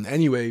be the one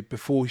anyway?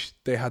 Before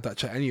they had that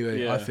chat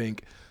anyway, I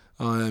think.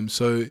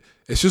 So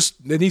it's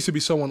just there needs to be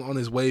someone on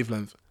his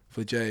wavelength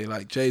for Jay.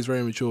 Like Jay's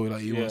very mature.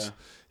 Like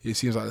he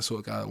seems like the sort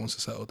of guy that wants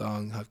to settle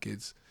down, have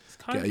kids, It's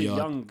kind get of a a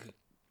yard.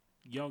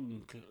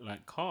 young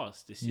like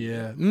cast this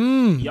year.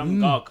 Yeah, Young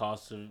guard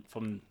cast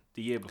from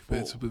the year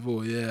before.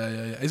 Before,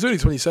 yeah. He's only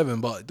 27,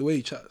 but the way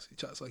he chats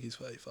like he's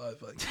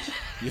 35. Like,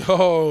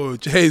 yo,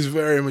 Jay's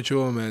very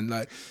mature, man.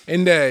 Like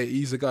in there,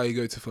 he's the guy you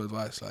go to for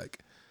advice. Like,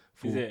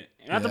 Is it?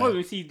 At the moment,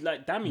 we see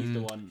like Dammy's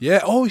the one.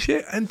 Yeah. Oh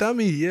shit, and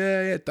Dammy.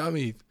 Yeah,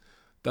 Dammy.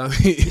 With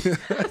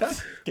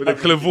the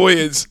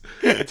clairvoyance,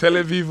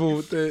 telling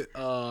people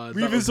that.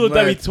 We even saw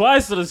Dammy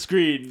twice on the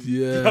screen.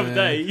 Yeah. The other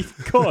day.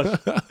 Gosh,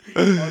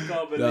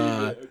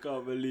 I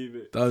can't believe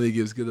it. Dammy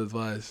gives good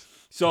advice.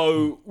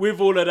 So with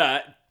all of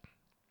that,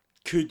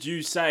 could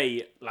you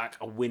say like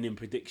a winning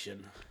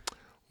prediction?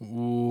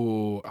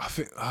 Ooh, I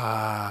think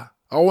I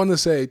want to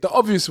say the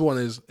obvious one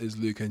is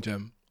Luke and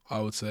Jem. I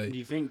would say. Do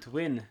you think to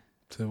win?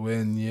 To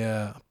win,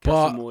 yeah,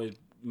 but more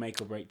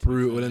make or break.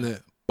 Brutal, isn't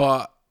it?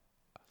 But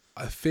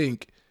I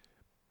think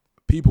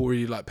people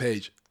really like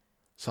Paige,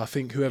 so I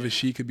think whoever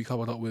she could be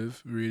coupled up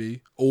with,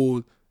 really,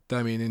 or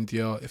Dami and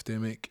Indiyah, if they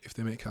make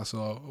CASA,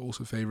 are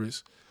also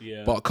favourites.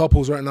 Yeah. But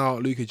couples right now,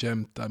 Luke and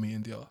Jem, Dami,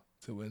 Indiyah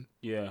to win.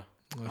 Yeah.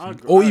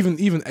 Or even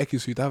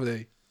Ekusu, have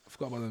they? I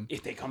forgot about them.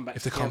 If they come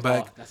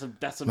back,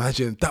 that's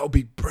imagine that would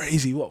be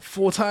crazy. What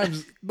 4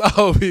 times? That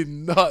would be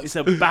nuts. It's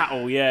a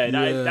battle, yeah.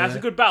 That's a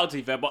good battle to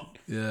be fair. But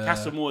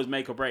CASA more is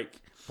make or break.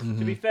 Mm-hmm.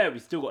 To be fair, we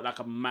still got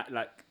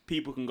like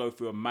people can go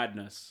through a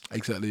madness.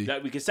 Exactly.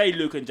 Like we could say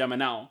Luke and Jem are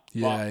now.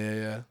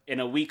 Yeah.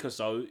 In a week or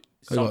so,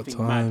 something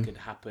mad could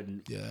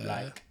happen. Yeah.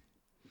 Like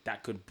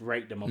that could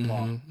break them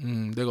apart.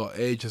 They got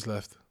ages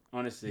left.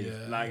 Honestly,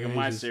 in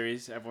my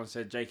series, everyone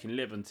said Jay can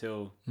live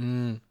until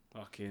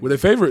fucking. Were they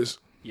favourites?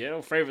 Yeah, they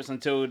were favourites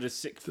until the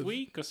 6th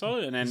week or so,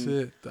 and then that's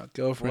it. That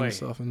girlfriend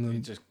stuff, and then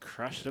it just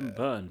crashed and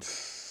burned,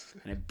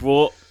 and it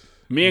brought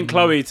me and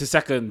Chloe to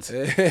second.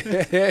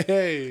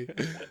 Hey.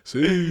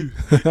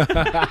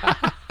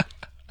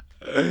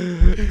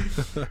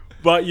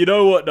 But you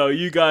know what though,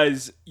 you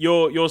guys,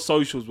 your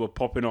socials were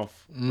popping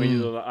off when you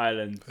were on the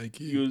island. Thank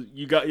you.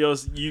 You got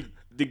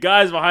the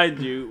guys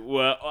behind you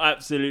were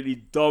absolutely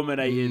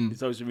dominating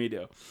social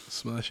media,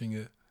 smashing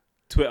it.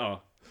 Twitter.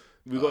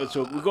 We got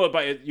to talk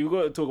about it. You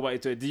got to talk about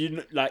it. Did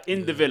you like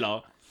in the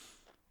villa?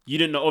 You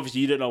didn't know.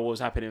 Obviously, you didn't know what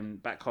was happening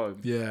back home.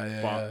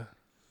 Yeah.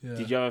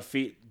 Did you ever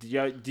feel?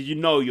 Did you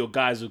know your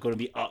guys were going to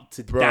be up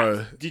to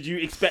that? Did you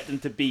expect them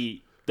to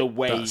be the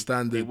way that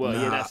standard, they were?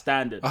 That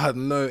standard. I had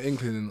no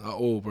inkling at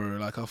all, bro.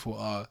 Like I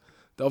thought,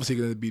 they're obviously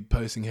going to be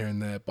posting here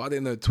and there, but I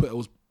didn't know Twitter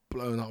was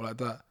blowing up like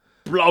that.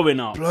 Blowing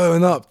up.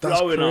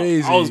 That's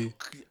crazy.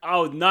 I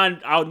was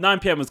 9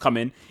 p.m. was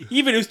coming.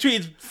 Even it was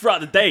tweeted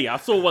throughout the day. I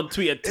saw one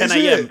tweet at 10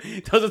 a.m.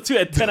 There was a tweet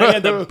at 10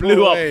 a.m. that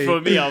blew up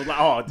for me. I was like,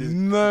 oh, this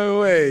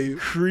no way.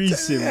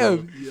 Creasy,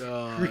 bro.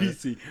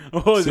 Creasy.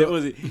 What was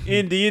it?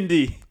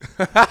 Indie.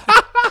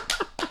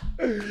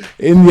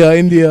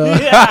 Indiyah.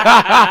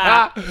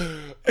 Yeah.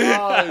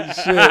 Oh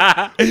shit!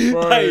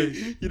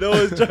 Hey, you know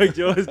what's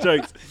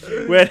jokes?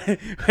 When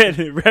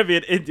Remy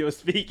and Indiyah were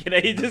speaking,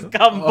 and he just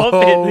come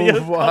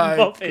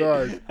bopping.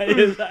 God! And he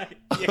was like,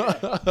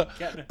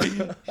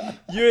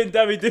 you and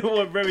Dammy didn't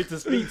want Remy to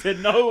speak to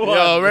no one.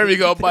 Yo, Remy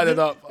got butted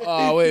up.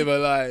 Oh wait,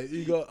 but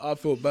I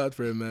feel bad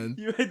for him, man.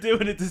 You were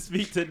doing it to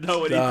speak to no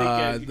one.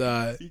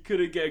 He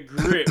couldn't get a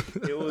grip.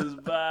 It was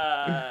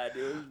bad.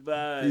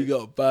 He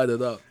got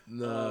battered up.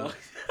 No.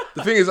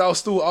 The thing is, I'll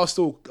still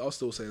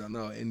say that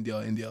now.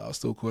 Indiyah, I'll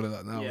still call it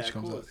that now, which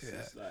comes out.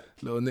 Yeah,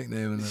 little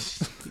nickname and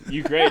that.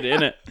 You created it,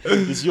 innit?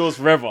 It's yours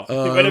forever.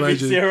 Whenever you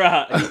see her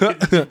out, you can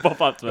just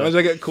pop up to her. Imagine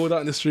I get called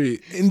out in the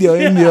street.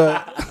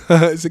 Indiyah,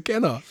 it's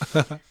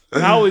Ikenna.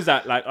 How is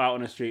that like out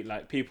on the street?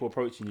 Like people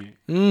approaching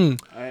you?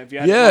 Have you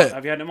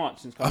had it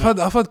much since?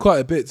 I've had quite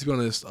a bit, to be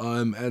honest.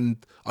 And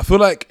I feel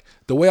like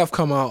the way I've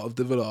come out of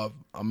the villa,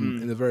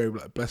 I'm in a very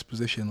blessed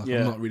position. Like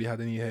I've not really had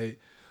any hate.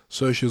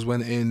 Socials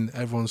went in,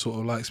 everyone sort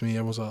of likes me.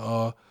 Everyone's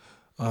like,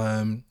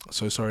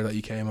 so sorry that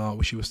you came out.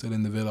 Wish you were still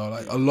in the villa.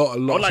 Like a lot.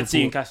 I'd like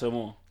seeing CASA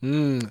more.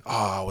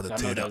 I would have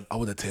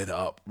teared it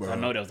up, bro. I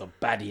know there was a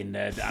baddie in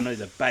there. I know there's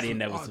a baddie in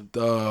there. What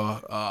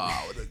a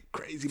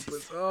crazy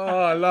pussy.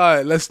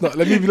 Let's not.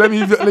 Let me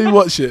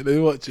watch it.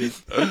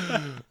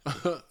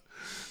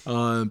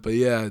 But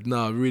yeah,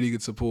 really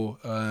good support.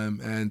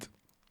 And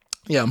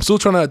yeah, I'm still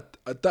trying to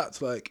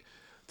adapt, like,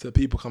 to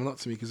people coming up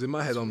to me, because in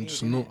my head I'm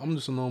just a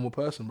normal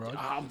person, bro.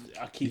 I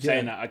keep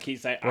saying that. I keep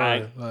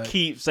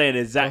saying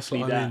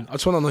exactly that. I mean. I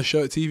just went on a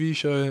TV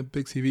show,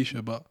 big TV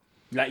show, but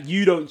like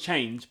you don't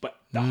change, but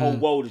the whole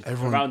world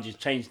around you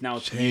changed now.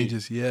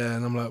 Changes, yeah,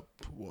 and I'm like,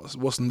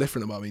 what's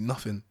different about me?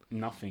 Nothing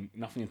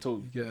at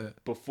all. Yeah,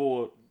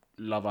 before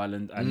Love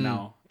Island and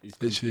now it's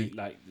literally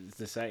like it's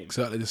the same.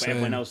 Exactly the same.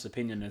 Everyone else's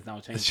opinion has now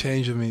changed. It's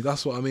changed with me.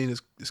 That's what I mean.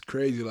 It's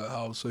crazy, like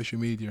how social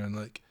media and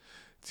like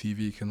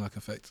TV can like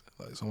affect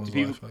like someone's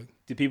life. Like,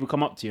 do people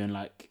come up to you and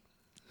like,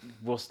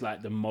 what's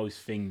like the most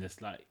thing that's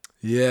like?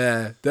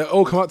 Yeah, they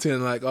all come up to you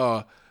and like,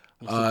 what's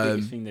the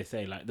biggest thing they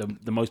say? Like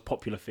the most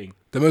popular thing.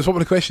 The most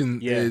popular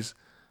question is,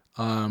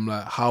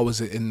 Like how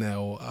was it in there,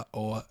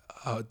 or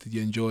how did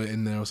you enjoy it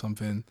in there or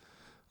something?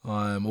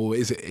 Or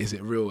is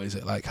it real? Is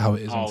it like how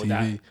it is on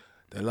TV?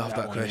 They love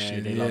that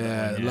question. They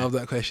love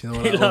that question.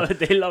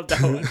 They love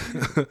that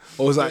one.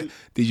 Or was like,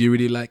 did you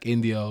really like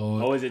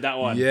Indiyah? Or is it that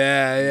one?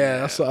 Yeah.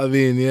 That's what I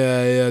mean.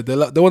 Yeah. They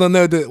want to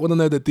know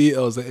the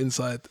details, the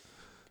inside.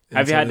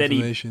 Have you had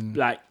any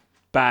like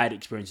bad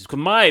experiences? Because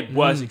my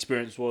worst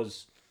experience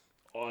was,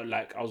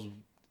 like I was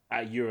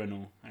at a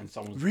urinal and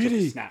someone took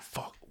a snap.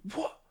 Fuck.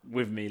 What?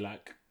 With me,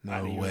 like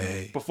no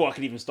way. Before I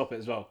could even stop it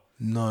as well.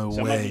 No way.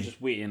 So imagine just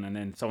waiting and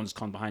then someone just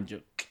comes behind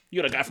you.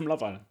 You're the guy from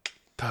Love Island.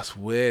 That's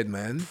weird,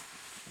 man.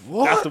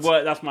 What?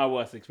 That's my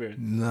worst experience.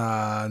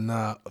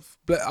 Nah.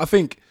 But I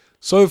think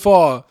so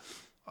far,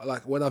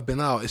 like when I've been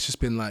out, it's just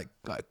been like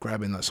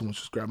grabbing, like someone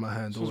just grabbed my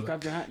hand. Someone's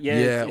grabbed your hand.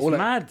 Yeah. It's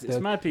mad. It's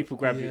mad. People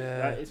grab you.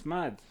 Like, it's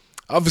mad.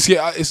 Obviously,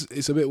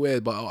 it's a bit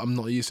weird, but I'm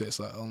not used to it. It's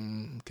like,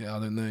 okay, I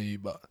don't know you,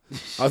 but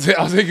I'll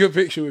take a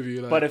picture with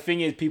you. Like. But the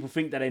thing is, people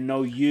think that they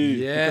know you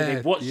because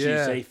they've watched you,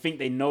 so they think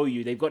they know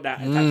you. They've got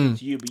that attachment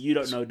to you, but you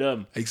don't know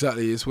them.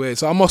 Exactly, it's weird.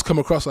 So I must come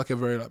across like a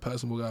very like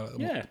personable guy.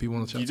 Like, people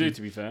want to chat you to. do,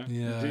 to be fair.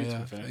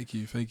 Yeah. Thank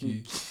you. Thank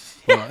you.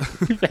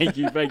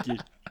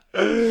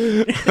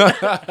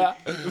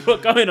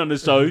 But going on the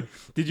show,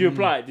 did you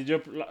apply? Did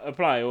you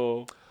apply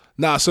or?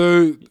 Nah.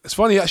 So it's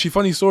funny. Actually,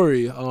 funny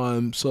story.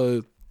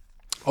 So.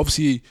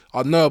 Obviously,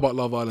 I know about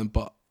Love Island,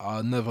 but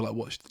I never like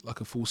watched like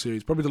a full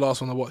series. Probably the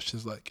last one I watched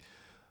is like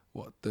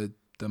the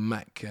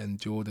Mac and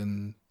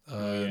Jordan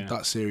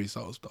that series.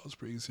 That was a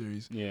pretty good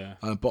series. Yeah.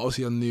 But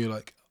obviously I knew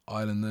like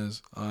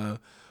Islanders.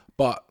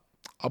 But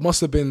I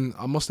must have been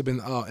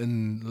out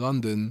in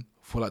London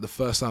for like the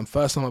first time.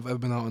 First time I've ever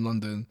been out in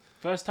London.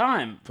 First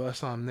time.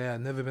 Yeah,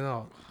 never been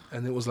out,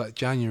 and it was like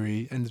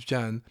January, end of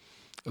Jan.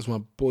 It was my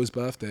boy's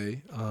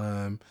birthday.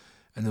 And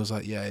it was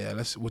like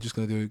we're just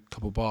gonna do a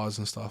couple bars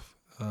and stuff.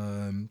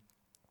 And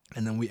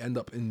then we end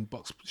up in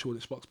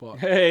Shoreditch Box Park.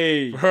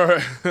 Hey,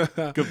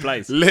 good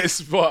place. Lit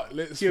spot.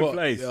 Good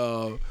place.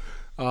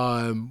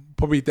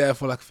 Probably there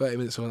for like 30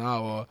 minutes or an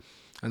hour,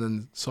 and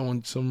then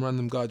some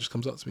random guy just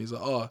comes up to me. He's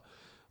like,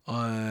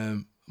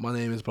 my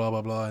name is blah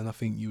blah blah, and I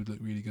think you would look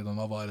really good on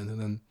Love Island. And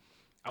then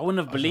I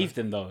wouldn't have believed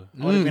him though.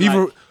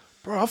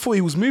 Bro, I thought he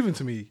was moving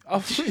to me. I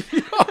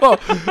thought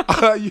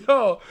he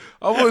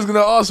was gonna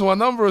ask for my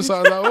number or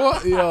something. Like,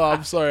 what? Yo,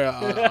 I'm sorry.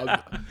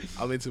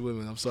 I'm into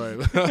women. I'm sorry.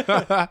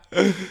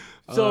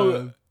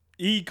 So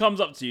he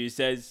comes up to you,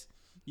 says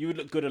you would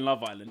look good on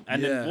Love Island,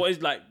 and then how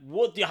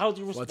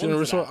do you respond to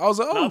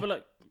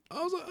that?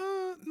 I was like,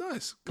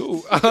 nice,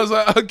 cool. I was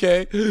like,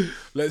 okay,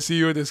 let's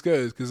see where this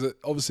goes, because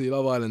obviously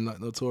Love Island,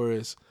 like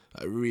notorious,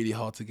 like really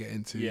hard to get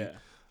into. Yeah.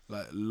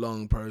 Like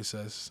long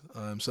process.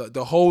 So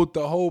the whole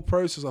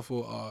process, I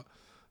thought,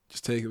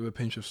 just take it with a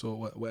pinch of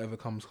salt. Whatever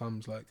comes.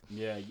 Like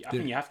I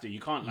think you have to. You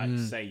can't like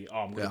say,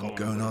 I'm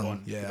going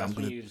on. Yeah, that's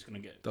when you're just gonna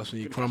get. That's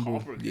when you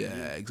crumble.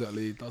 Yeah,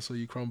 exactly. That's when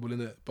you crumble in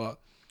it. But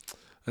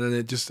and then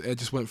it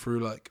just went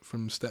through like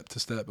from step to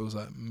step. It was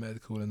like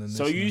medical and then.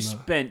 So you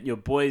spent your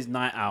boys'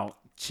 night out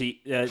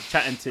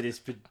chatting to this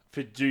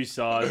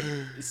producer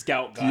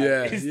scout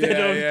guy instead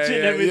of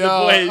chilling with the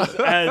boys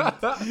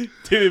and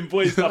doing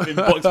boys stuff in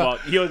Box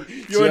Park. You're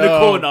in the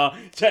corner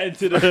chatting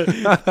to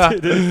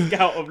the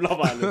scout of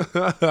Love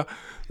Island.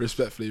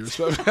 Respectfully. What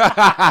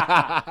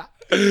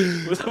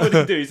did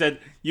he do? He said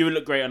you would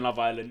look great on Love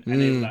Island,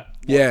 and he was like,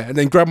 what? And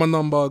then grab my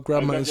number,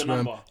 grab my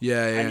Instagram, and your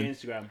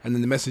Instagram, and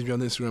then they messaged me on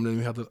Instagram. And then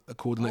we had a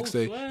call the next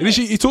day.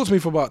 Initially, he talked to me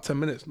for about 10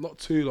 minutes, not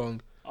too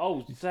long.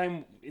 Oh,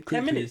 same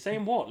 10 minutes.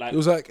 Saying what? Like it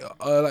was like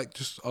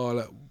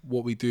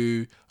what we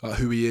do, like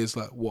who he is,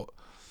 like what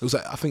it was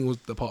like. I think it was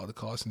the part of the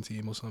casting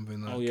team or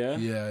something. Like, yeah.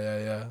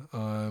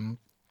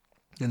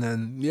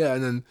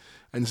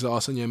 And so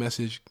I'll send you a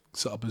message,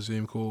 set up a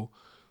Zoom call,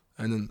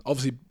 and then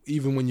obviously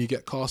even when you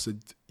get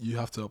casted, you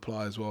have to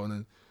apply as well. And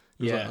then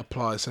it was like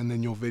apply, send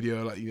in your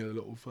video, like the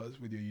little first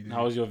video you did.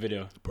 How was your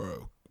video,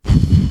 bro?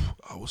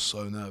 I was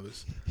so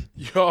nervous.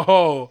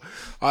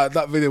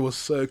 That video was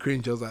so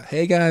cringe. I was like,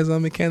 hey guys,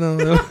 I'm Ikenna.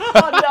 No.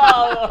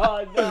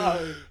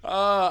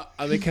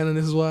 I'm Ikenna,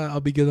 this is why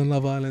I'll be good on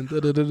Love Island. I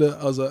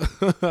was like,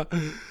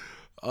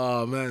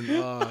 oh man.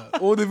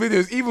 All the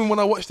videos, even when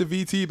I watched the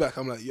VT back,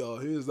 I'm like, yo,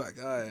 who is that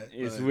guy?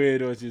 It's like,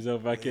 weird watching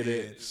yourself back in it.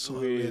 It's so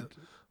weird.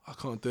 I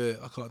can't do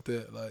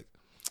it. Like,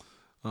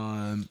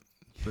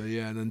 but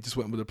yeah, and then just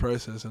went with the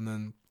process. And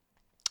then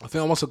I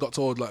think I must have got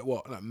told like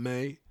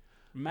May.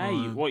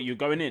 What, you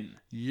going in?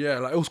 Yeah,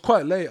 like it was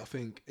quite late, I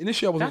think.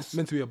 Initially, I was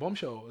meant to be a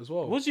bombshell as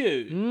well. Was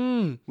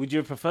you? Would you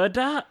have preferred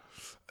that?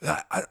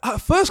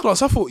 At first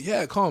glance, I thought,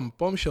 calm,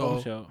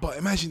 bombshell. But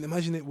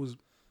imagine it was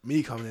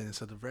me coming in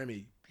instead of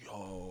Remy.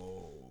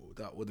 Yo,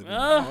 that would have been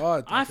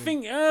hard. I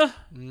think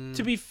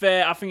to be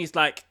fair, I think it's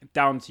like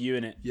down to you,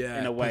 innit? Yeah,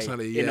 in a way.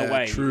 In a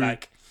way. True.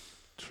 Like,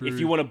 if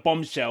you want a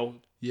bombshell,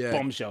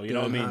 bombshell, you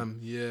know what I mean?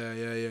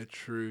 Yeah,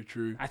 true.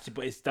 Actually,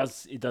 but it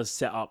does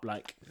set up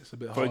like, it's a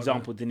bit for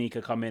example,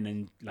 Danica come in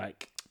and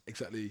like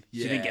Exactly.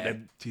 She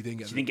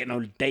didn't get no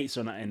dates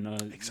on that.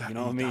 Exactly. You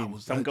know what I mean?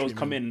 Some girls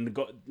come in and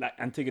got like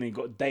Antigone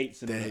got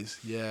dates.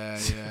 Dates. Yeah.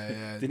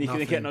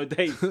 Didn't get no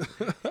dates.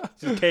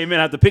 Just came in,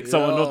 had to pick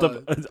someone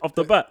off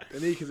the bat.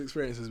 Anika's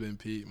experience has been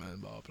peak, man.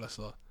 But bless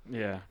her.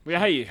 Yeah. Well,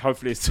 hey,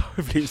 hopefully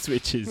it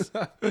switches,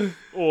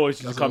 or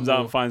she just comes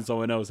out and finds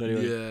someone else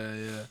anyway.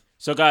 Yeah.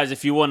 So guys,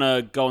 if you want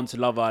to go onto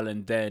Love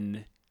Island,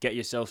 then get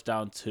yourself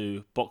down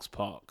to Box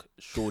Park,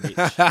 Shoreditch.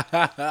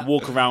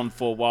 Walk around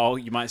for a while.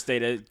 You might stay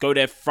there. Go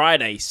there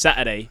Friday,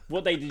 Saturday.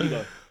 What day did you go?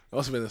 It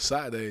must have been a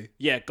Saturday.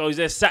 Yeah, goes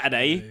there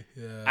Saturday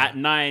at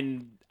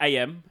 9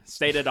 a.m.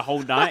 Stay there the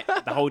whole night,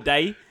 the whole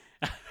day.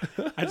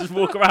 And just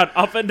walk around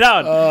up and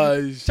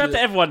down. Shout out to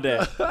everyone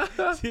there.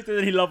 See if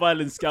there's any Love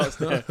Island scouts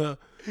there.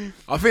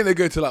 I think they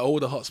go to like all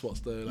the hot spots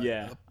though.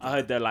 Like, I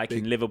heard they're like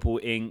in Liverpool,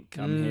 Inc.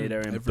 I'm here.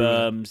 They're in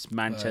Birmingham,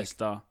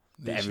 Manchester.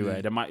 They're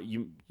everywhere.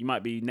 You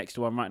might be next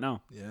to one right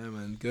now. Yeah,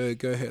 man. Go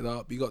hit it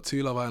up. You got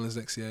 2 Love Islands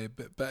next year.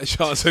 Better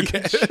chance of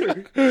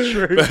getting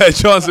True. Better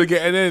chance of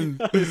getting in.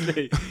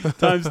 Honestly,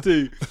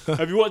 ×2.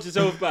 Have you watched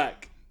yourself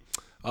back?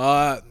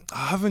 I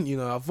haven't.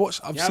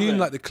 I've seen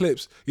like the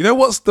clips. You know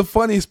what's the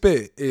funniest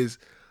bit is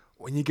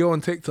when you go on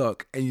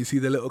TikTok and you see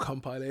the little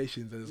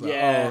compilations and it's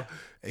like,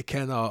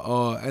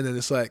 Ikenna, and then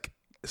it's like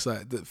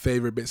the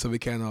favorite bits of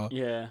Ikenna.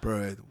 Yeah,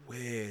 bro,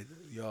 weird.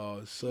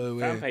 Yo, so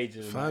weird.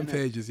 Fan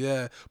pages,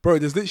 yeah, bro.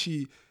 There's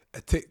literally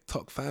a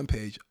TikTok fan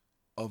page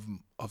of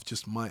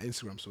just my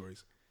Instagram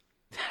stories.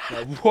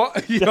 Like,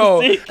 what?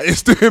 Yo,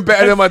 it's doing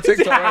better than my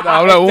TikTok right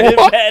now. I'm like,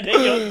 what? Better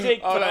than your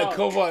TikTok. I'm like,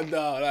 come on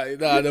now. Like,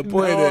 nah, they're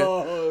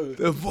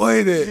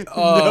void it.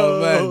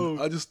 Oh,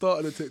 man. I just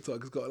started a TikTok.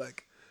 It's got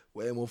like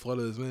way more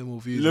followers, way more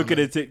views. Look at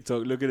the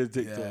TikTok.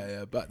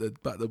 Yeah. Back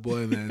the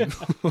boy, man.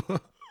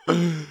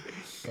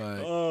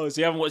 Right. Oh,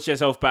 so you haven't watched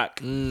yourself back?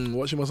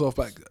 Watching myself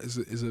back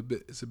is a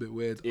bit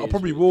weird. I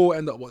probably will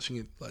end up watching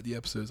it like the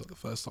episodes, like the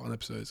first starting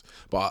episodes.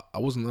 But I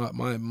wasn't like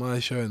my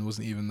showing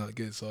wasn't even that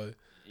good, so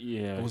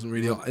yeah, I wasn't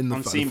really in the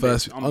unseen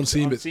first bits.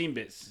 unseen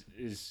bits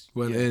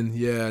went in.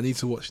 Yeah, I need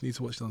to watch the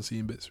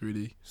unseen bits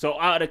really. So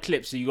out of the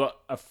clips, so you got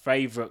a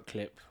favorite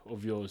clip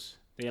of yours?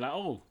 That you're like,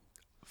 oh,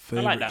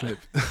 favorite I like that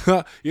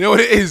clip. You know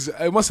what it is?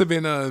 It must have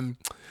been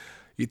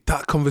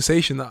that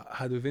conversation that I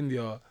had with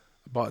Indiyah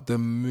about the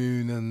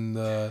moon and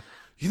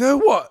you know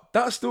what?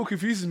 That still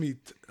confuses me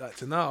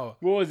to now.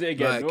 What was it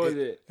again? Like, what was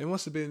it? It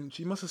must have been.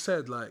 She must have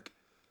said like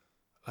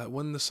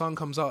when the sun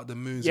comes out, the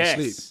moon's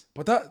asleep.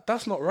 But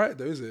that's not right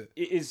though, is it?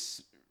 It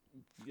is.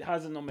 How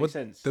does it not make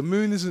sense? The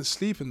moon isn't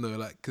sleeping though,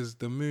 like because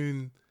the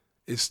moon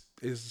is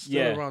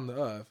still around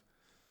the earth.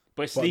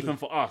 But it's sleeping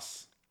for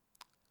us.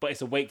 But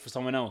it's awake for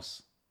someone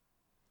else.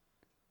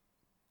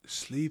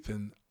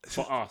 Sleeping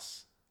for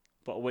us,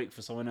 but awake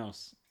for someone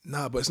else.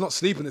 Nah, but it's not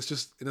sleeping. It's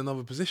just in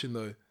another position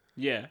though.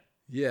 Yeah.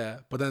 Yeah,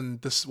 but then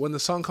when the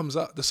sun comes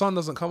out, the sun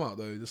doesn't come out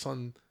though. The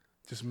sun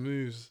just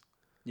moves.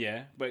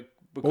 Yeah, but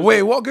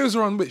wait, what goes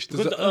around which?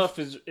 Because the Earth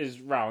is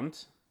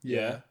round.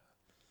 Yeah.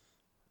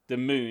 The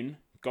moon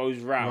goes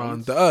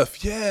round the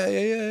Earth.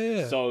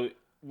 Yeah. So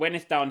when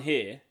it's down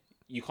here,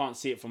 you can't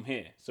see it from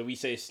here. So we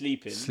say it's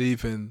sleeping.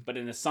 Sleeping. But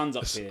then the sun's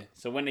up here.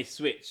 So when they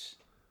switch.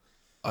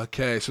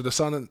 Okay, so the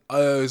sun.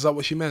 Is that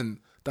what she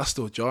meant? That's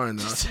still jarring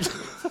now.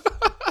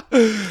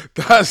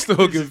 That's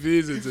still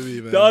confusing to me,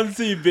 man. The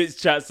unseen bits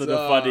chats are the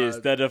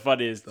funniest. They're the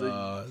funniest.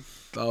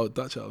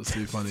 That chat was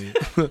too funny.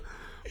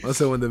 I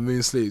said when the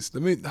moon sleeps.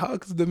 How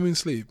does the moon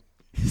sleep?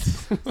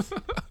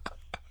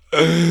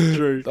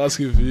 True. That's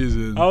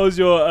confusing. How was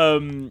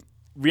your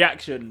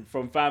reaction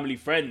from family,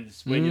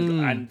 friends when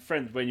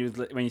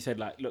you said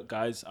like, look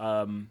guys,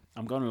 I'm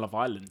going to Love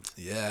Island?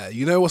 Yeah,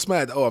 you know what's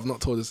mad? Oh, I've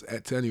not told this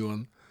to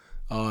anyone.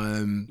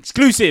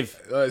 Exclusive.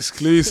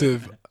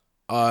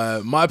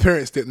 My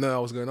parents didn't know I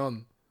was going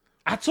on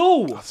at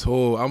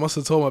all. I must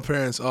have told my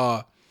parents,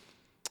 I'm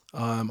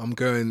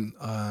going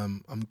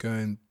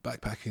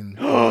backpacking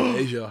in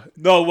Asia.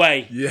 No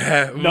way.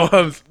 Yeah.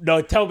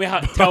 No. Tell me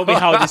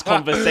how this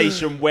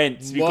conversation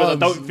went, because I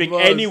don't think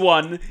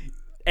anyone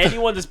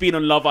that's been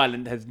on Love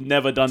Island has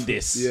never done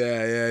this.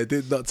 Yeah. I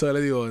did not tell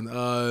anyone.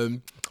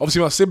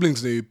 Obviously my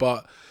siblings knew,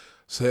 but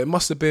so it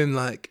must have been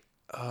like.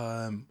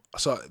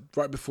 So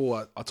right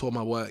before I told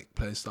my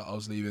workplace that I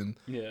was leaving,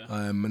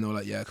 and they were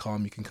like, "Yeah,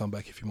 calm, you can come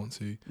back if you want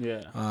to."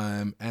 Yeah.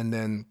 And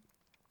then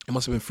it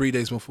must have been 3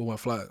 days before my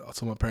flight. I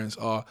told my parents,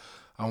 "Oh,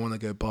 I want to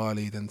go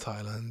Bali, then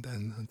Thailand,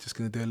 and I'm just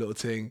gonna do a little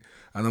thing,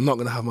 and I'm not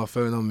gonna have my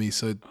phone on me,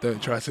 so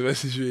don't try to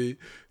message me."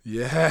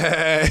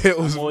 Yeah, it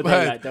was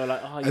bad. They were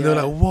like, "Oh, yeah." And they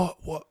were like,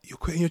 "What? You're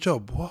quitting your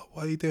job? What?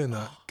 Why are you doing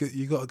that?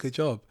 You got a good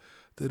job."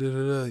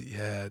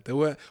 Yeah, they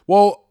were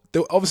They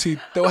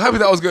were happy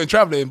that I was going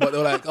traveling, but they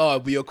were like, "Oh,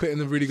 but you're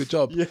quitting a really good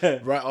job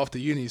right after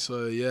uni.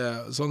 So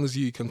yeah, as long as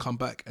you can come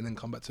back and then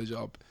come back to a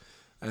job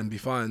and be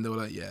fine." They were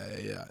like,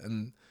 "Yeah,"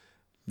 and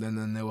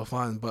then they were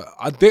fine. But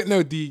I didn't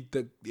know the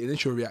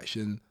initial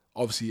reaction,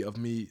 obviously, of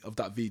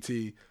that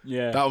VT.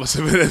 Yeah, that must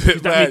have been a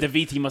bit bad. That means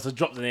the VT must have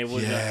dropped in there,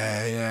 wasn't it?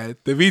 Yeah.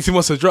 The VT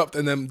must have dropped,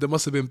 and then there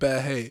must have been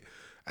bare hate.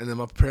 And then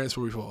my parents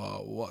probably thought,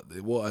 oh,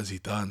 what has he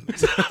done?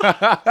 So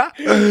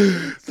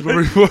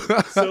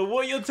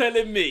what you're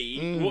telling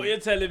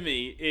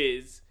me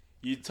is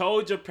you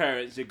told your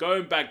parents you're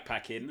going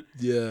backpacking.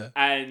 Yeah.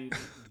 And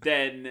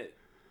then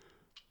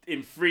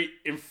in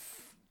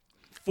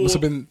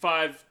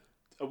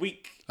a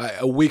week.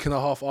 Like a week and a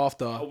half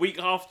after. A week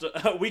and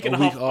a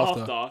half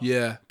after.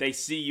 Yeah. They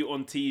see you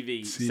on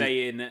TV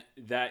saying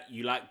that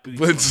you like booty.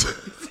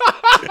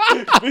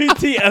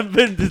 Booty and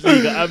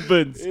Bundesliga and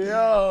Bunds.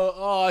 Yo,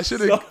 I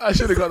should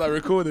have got that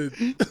recorded.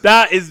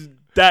 That is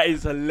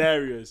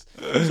hilarious.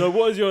 So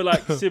what was your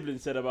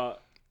siblings said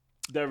about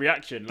their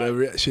reaction? Their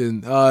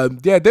reaction.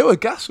 Yeah, they were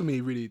gassed for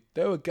me, really.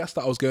 They were gassed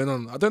that I was going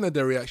on. I don't know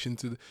their reaction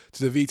to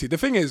the VT. The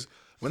thing is,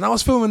 when I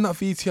was filming that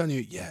VT, I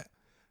knew,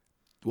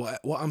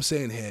 what I'm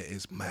saying here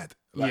is mad.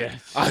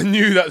 I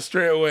knew that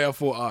straight away. I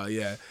thought,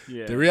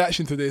 the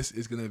reaction to this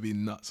is going to be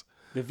nuts.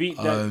 But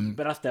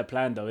that's their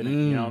plan, though, isn't it?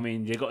 You know what I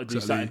mean? They got to do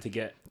something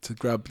to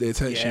grab their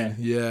attention.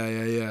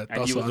 Yeah.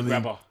 And you was the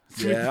grabber.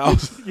 Yeah, I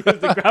was the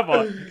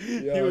grabber.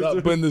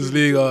 That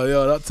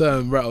Bundesliga, that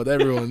term rattled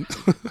everyone.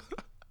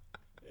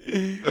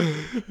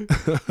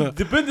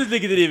 The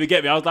Bundesliga didn't even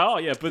get me. I was like, oh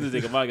yeah,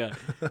 Bundesliga, my guy.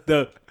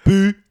 The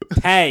booty,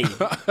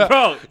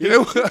 bro.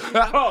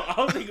 I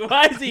was like,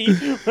 why is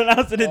he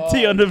pronouncing the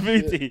T on the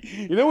booty?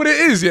 You know what it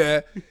is?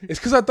 Yeah, it's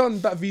because I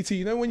done that VT.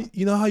 You know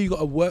you know how you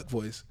got a work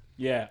voice.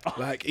 Yeah.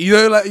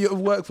 Your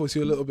work voice,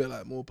 you're a little bit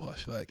more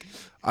posh.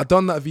 I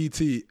done that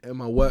VT in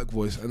my work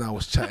voice and I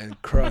was chatting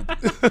crud.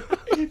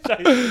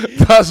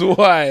 That's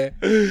why.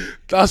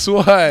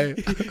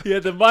 He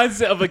had the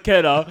mindset of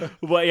Ikenna,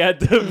 but he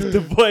had the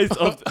voice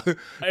of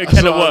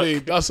Ikenna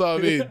work. That's what I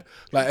mean.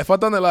 If I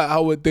done it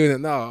how we're doing it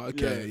now, it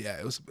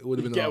would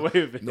have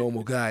been a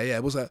normal guy. Yeah,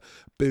 it was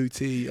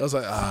booty. I was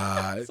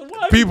like, So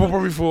people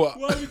probably thought.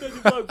 Why have you done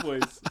your work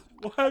voice?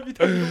 Why have you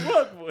done your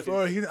work voice?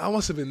 Bro, I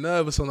must have been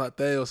nervous on that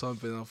day or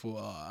something. I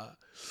thought,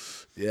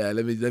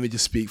 let me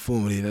just speak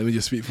formally.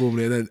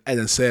 And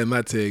then say a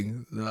mad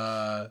thing.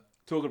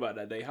 Talking about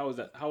that day, how was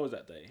that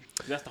day?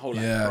 That's the whole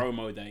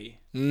promo day.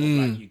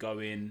 Of, you go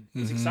in.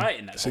 It's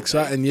exciting. It's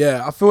exciting.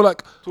 Yeah, I feel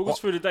like talk us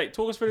through the day.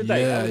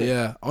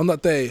 Yeah. On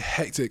that day,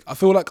 hectic. I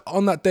feel like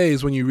on that day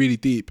is when you're really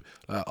deep.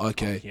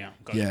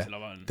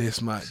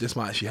 This might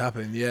actually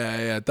happen.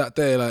 Yeah. That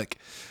day,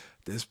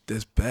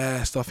 there's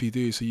bare stuff you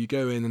do. So you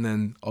go in and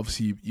then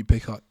obviously you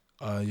pick up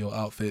your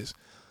outfits.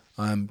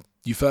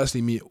 You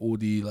firstly meet all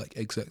the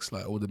execs,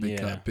 all the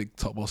big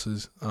top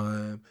bosses.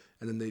 And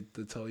then they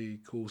tell you,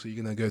 cool, so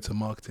you're going to go to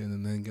marketing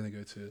and then going to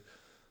go to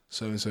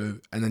so-and-so.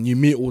 And then you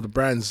meet all the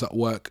brands that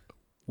work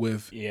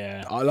with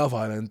I Love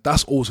Island.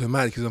 That's also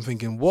mad because I'm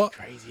thinking, what?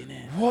 Crazy,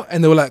 innit? What?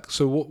 And they were like,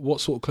 so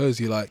what sort of clothes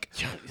do you like?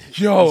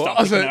 Yo,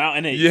 I was like,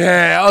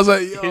 I was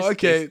like,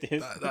 okay,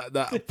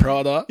 that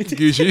Prada,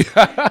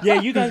 Gucci.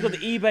 Yeah, you guys got the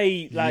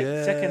eBay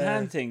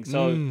second-hand thing.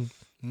 So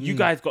you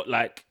guys got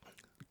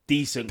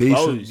decent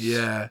clothes.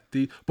 Yeah.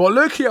 But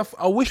low-key,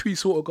 I wish we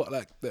sort of got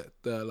the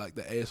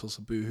ASOS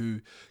or Boohoo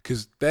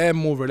because they're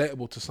more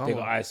relatable to someone.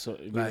 They got ISO.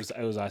 It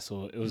was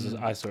ISO. It was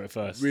ISO at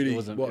first. Really? It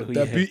wasn't.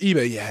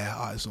 eBay,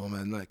 ISO,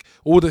 man.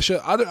 All the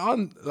shirt.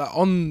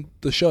 On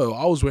the show,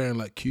 I was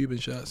wearing Cuban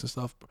shirts and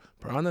stuff.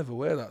 Bro, I never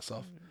wear that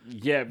stuff.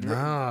 Yeah,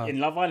 bro. In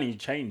Love Island, you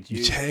change.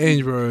 You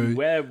change, bro. You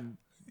wear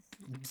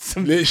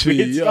some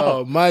literally,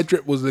 my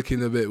drip was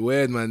looking a bit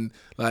weird, man.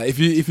 If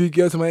you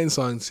go to my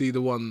Insta and see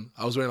the one,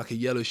 I was wearing a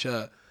yellow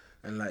shirt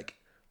and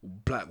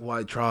black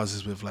white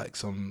trousers with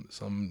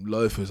some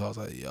loafers. I was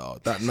like,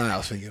 that night I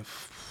was thinking,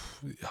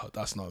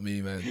 that's not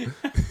me, man.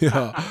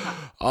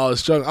 I was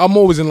struggling. I'm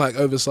always in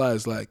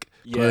oversized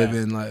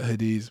clothing,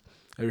 hoodies,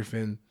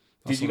 everything.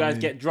 Did you guys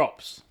get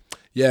drops?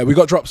 Yeah, we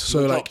got drops.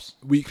 So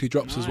weekly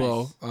drops as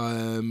well.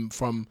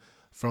 From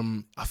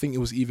I think it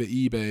was either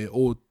eBay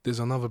or there's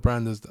another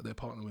brand that they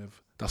partner with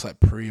that's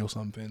Pre or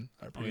something.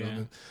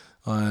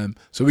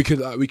 So we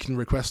can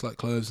request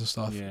clothes and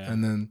stuff,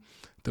 and then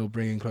they'll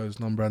bring in clothes,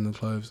 non-branded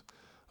clothes.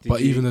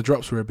 Even the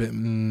drops were a bit.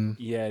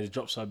 The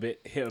drops are a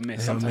bit hit or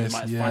miss. Sometimes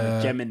you might find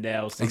a gem in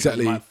there or something.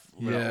 Exactly.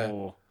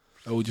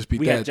 It will just be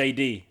dead. We had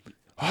JD.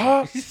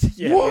 Huh? What?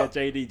 We had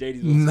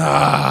JD.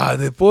 Nah,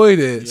 they buoyed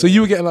it. Yeah. So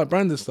you were getting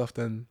branded stuff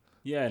then.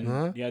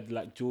 Yeah, you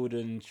had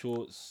Jordan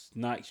shorts,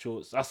 Nike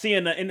shorts. I see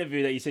in the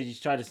interview that you said you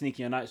tried to sneak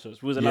in your Nike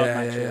shorts. We was allowed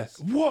Nike shorts.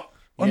 What?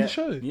 On the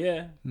show?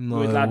 Yeah. No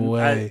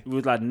way.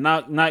 We was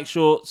Nike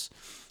shorts.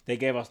 They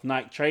gave us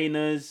Nike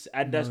trainers,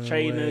 Adidas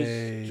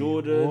trainers,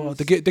 Jordans. What?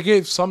 They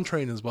gave some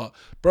trainers, but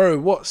bro,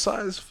 what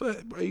size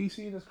foot? Bro, you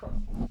seeing this crap?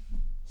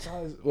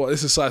 Size? Well,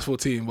 this is size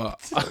 14, but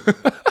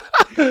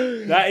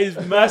that is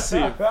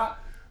massive.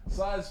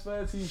 Size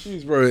 13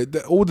 shoes, bro.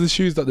 All the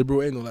shoes that they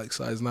brought in were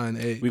size 9,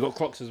 8. We got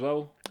Crocs as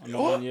well.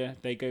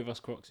 They gave us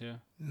Crocs,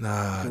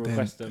 Nah, you can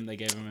request them, they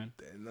gave them in.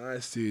 They're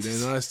nice to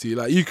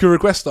you. You can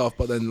request stuff,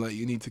 but then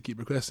you need to keep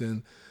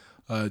requesting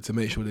to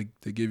make sure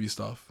they give you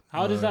stuff.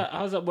 How does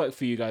that work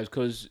for you guys?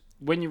 Because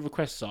when you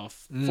request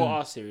stuff for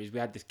our series, we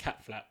had this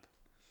cat flap.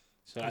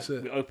 So like,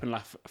 we open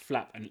like a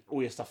flap and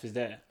all your stuff is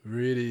there.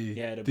 Really?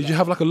 Yeah. Did you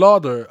have like a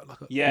larder?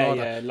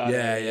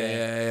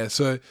 Yeah.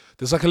 So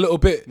there's like a little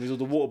bit. There's all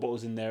the water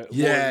bottles in there.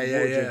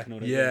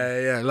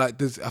 Yeah. Like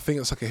I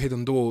think it's like a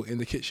hidden door in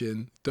the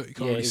kitchen. You can't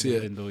really see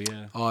it. Door,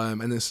 yeah.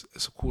 And it's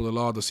called a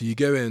larder. So you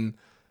go in,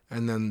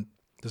 and then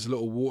there's a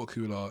little water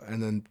cooler,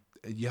 and then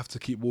you have to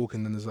keep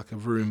walking. And there's like a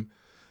room,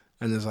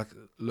 and there's like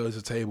loads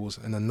of tables,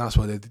 and then that's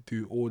where they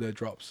do all their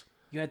drops.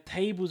 You had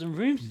tables and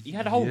rooms. You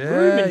had a whole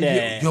room in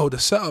there. Yo, the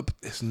setup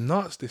is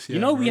nuts this year.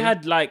 You know, we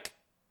had like,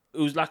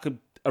 it was like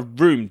a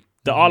room.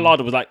 Our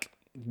larder was like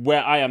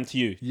where I am to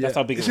you. Yeah. That's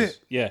how big it was.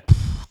 Yeah.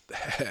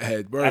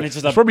 Head, bro. And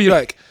it's just probably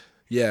like,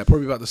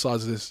 probably about the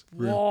size of this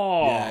room.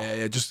 Whoa.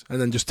 Yeah.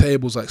 And then just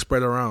tables like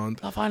spread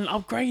around. I find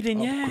upgrading,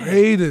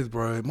 Upgraded,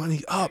 bro.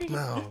 Money up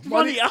now.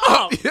 Money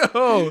up.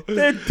 Yo.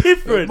 They're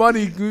different.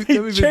 Money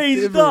they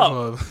changed up.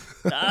 Bro.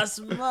 That's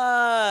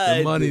mad.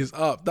 The money's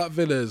up. That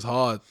villa is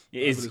hard.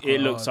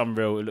 It looks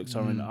unreal. It looks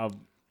unreal.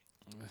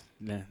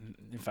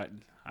 In fact,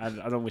 I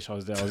don't wish I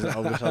was there. I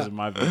wish I was in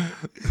my villa.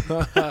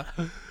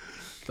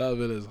 That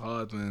villa is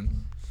hard,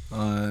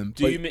 man.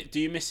 Do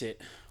you miss it,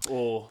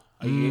 or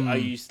are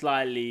you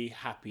slightly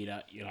happy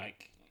that you're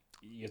like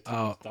your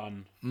time's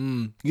done?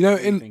 You know,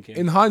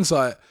 in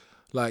hindsight,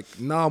 like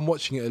now I'm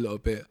watching it a little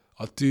bit.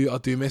 I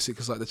do miss it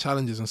because like the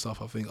challenges and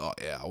stuff. I think,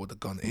 I would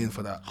have gone in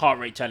for that heart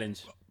rate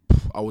challenge.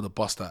 I would have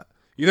bust that.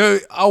 You know,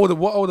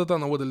 what I would have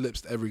done, I would have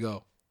lipsed every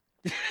girl.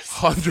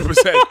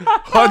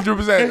 100%.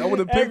 I would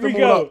have picked them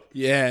all up.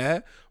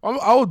 Yeah.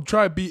 I would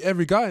try to beat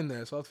every guy in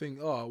there. So I think,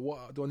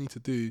 what do I need to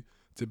do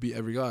to beat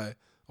every guy?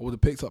 I would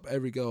have picked up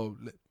every girl,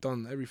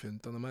 done everything,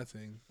 done the mad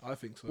thing. I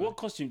think so. What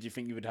costume do you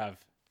think you would have?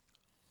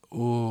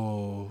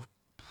 Oh,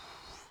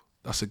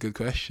 that's a good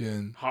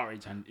question. Heart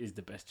rate challenge is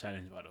the best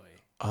challenge, by the way.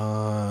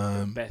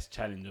 The best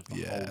challenge of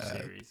the whole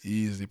series.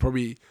 Easily.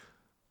 Probably.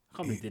 I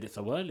can't believe they did it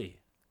so early.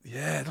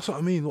 Yeah, that's what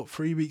I mean.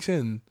 3 weeks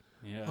in?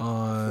 Yeah.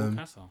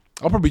 CASA.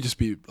 I'll probably just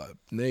be like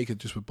naked,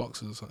 just with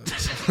boxers or something.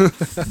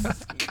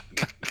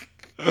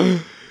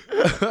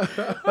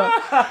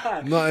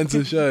 Nothing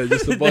to show,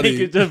 just the body.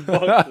 Naked, just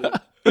boxers.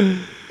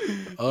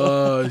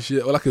 Oh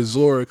shit! Or like a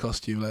Zora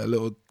costume, like a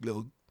little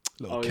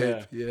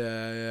cape.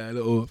 Yeah.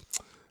 Little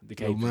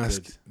cape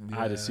mask. I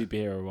had a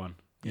superhero one.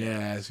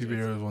 Yeah,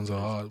 superhero ones are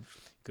hard.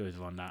 Good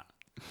one, that.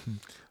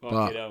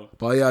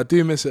 But yeah, I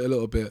do miss it a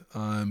little bit.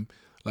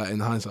 Like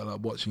in hindsight, like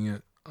watching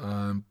it.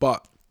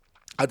 But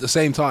at the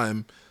same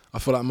time, I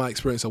feel like my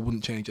experience, I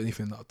wouldn't change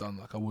anything that I've done.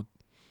 Like I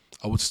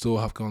would still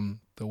have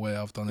gone the way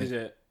I've done it. Is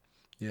it?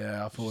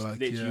 Yeah, I feel like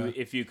literally,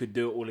 if you could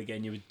do it all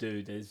again, you would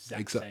do the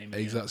exact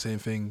same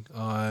thing.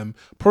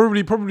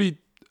 Probably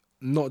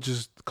not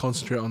just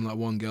concentrate on like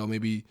one girl.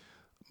 Maybe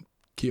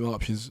keep my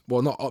options.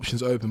 Well, not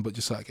options open, but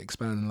just like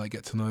expand and like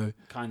get to know.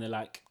 Kind of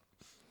like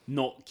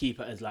not keep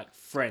it as like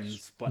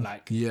friends, but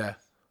like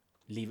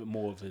leave it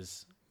more of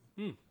as.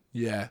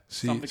 Yeah,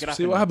 see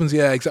what happens.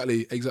 Yeah,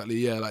 exactly.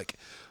 Yeah, like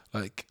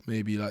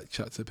maybe like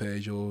chat to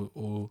Paige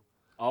or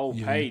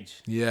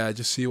Paige. Yeah,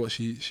 just see what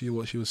she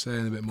was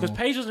saying a bit more. Because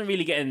Paige wasn't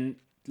really getting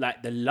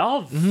like the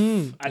love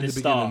at the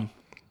start.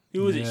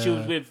 Who was it? She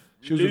was with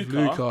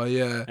Luca.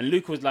 Yeah. And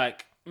Luca was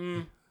like,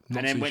 and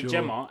then went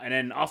Gemma, and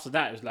then after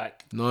that it was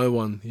like no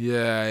one.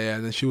 Yeah.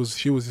 And then she was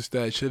just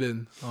there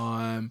chilling.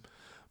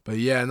 But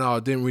yeah, no,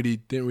 I didn't really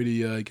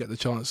get the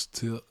chance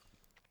to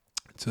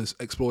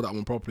explore that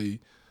one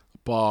properly.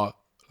 Bar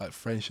like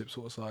friendship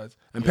sort of sides,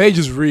 and Paige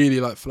is really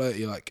like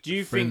flirty, like do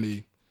you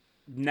friendly.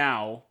 Think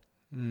now,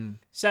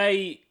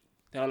 say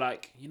they're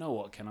like, you know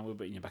what, Ken, we're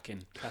putting you back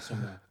in. That's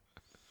more.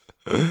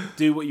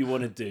 Do what you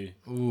want to do.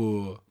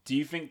 Ooh. Do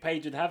you think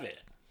Paige would have it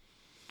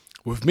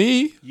with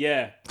me?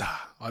 Yeah.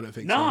 I don't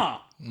think so.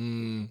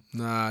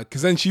 Nah,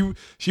 because then she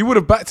would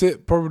have backed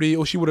it probably,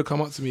 or she would have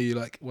come up to me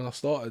like when I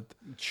started.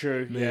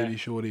 True. Maybe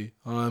shorty.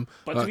 But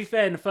like, to be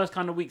fair, in the first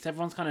kind of weeks,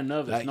 everyone's kind of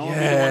nervous. Like, no one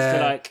really wants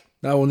to like.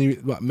 That one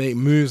even like make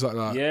moves like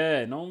that.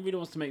 Yeah, no one really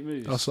wants to make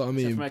moves. That's what I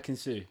mean. Except for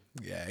Ekin-Su.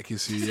 Yeah,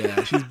 Ekin-Su.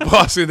 Yeah, she's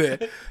bossing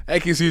it.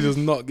 Ekin-Su does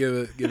not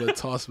give a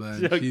toss, man.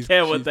 She don't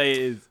care what day it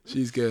is.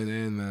 She's going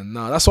in, man.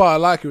 No, that's why I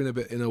like her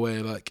in a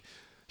way. Like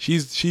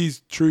she's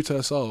true to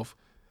herself,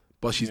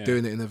 but she's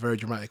doing it in a very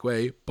dramatic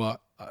way.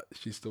 But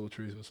she's still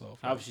true to herself.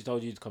 How if she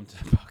told you to come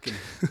to the balcony?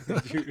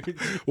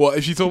 What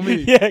if she told me?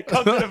 Yeah,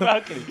 come to the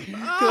balcony.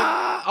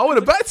 I would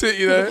have backed it,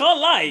 you know. I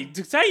can't lie.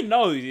 To say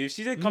no, if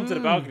she said come to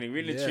the balcony,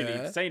 really, truly,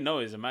 to say no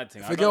is a mad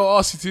thing. If a girl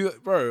asks you to,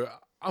 bro,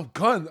 I'm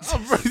gone.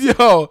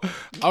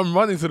 I'm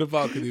running to the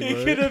balcony, bro.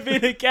 It could have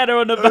been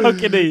Ikenna on the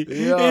balcony.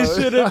 It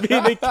should have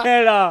been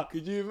Ikenna.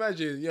 Could you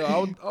imagine?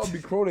 I'll be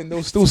crawling.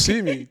 They'll still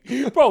see me.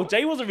 Bro,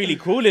 Jay wasn't really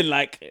crawling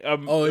like.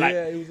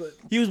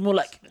 He was more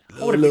like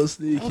a little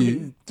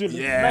sneaky.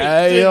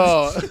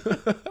 Yeah,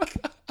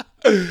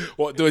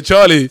 What, doing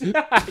Charlie?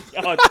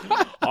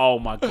 Oh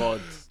my God,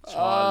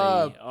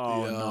 Charlie.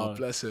 No.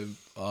 Bless him.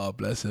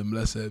 Bless him.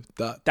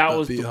 That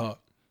was beat heart.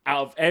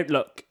 Out of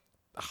look.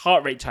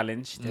 Heart rate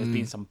challenge. There's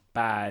been some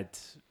bad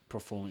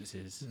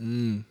performances,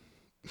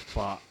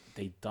 but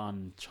they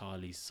done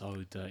Charlie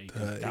so dirty.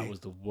 'Cause that was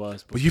the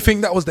worst. But you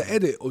think that was the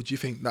edit, or do you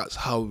think that's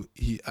how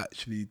he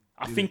actually?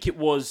 I think it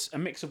was a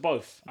mix of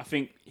both. I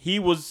think he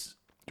was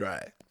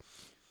dry.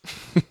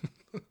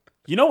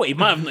 You know what? He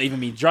might have not even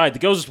been dry. The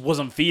girls just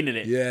wasn't feeling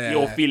it. Yeah.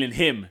 You're feeling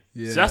him.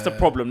 Yeah. So that's the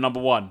problem, number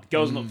one.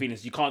 Girls not feeling it.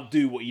 So you can't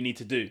do what you need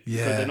to do.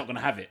 Yeah. Because they're not going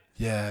to have it.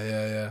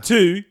 Yeah.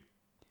 2,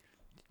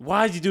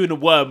 why is he doing a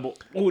worm? On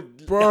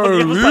Bro,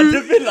 the other side of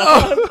the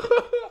villa?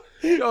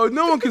 Yo,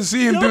 no one can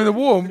see him doing the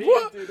warm.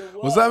 What?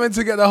 Was that meant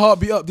to get the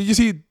heartbeat up? Did you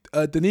see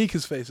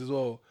Danika's face as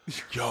well?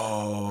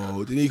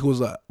 Yo, Danica was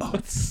like,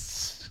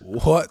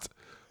 what?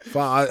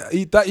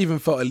 That even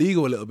felt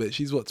illegal a little bit.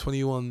 She's what,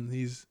 21?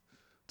 He's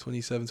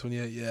 27,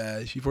 28.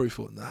 Yeah, she probably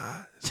thought,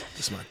 nah,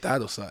 it's my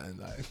dad or something.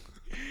 Like,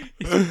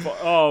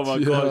 oh my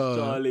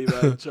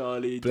gosh,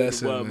 Charlie did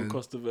the worm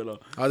across the villa.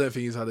 I don't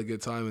think he's had a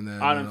good time in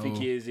there. I don't think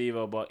he is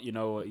either, but you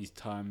know what? His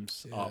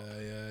time's up.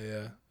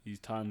 Yeah. His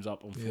time's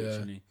up,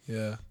 unfortunately.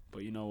 Yeah.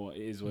 But you know what?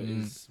 It is what it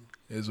is.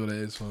 It is what it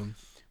is, man.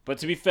 But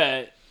to be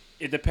fair,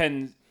 it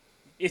depends.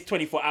 It's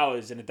 24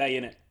 hours in a day,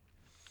 innit?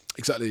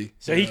 Exactly.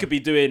 So he could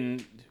be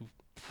doing,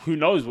 who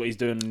knows what he's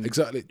doing.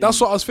 Exactly. That's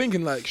what I was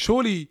thinking. Like,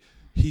 surely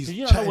he's. So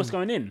you don't know what's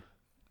going in?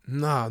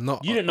 Nah,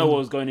 not. You didn't know what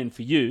was going in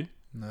for you.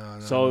 Nah.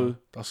 So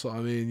that's what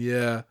I mean.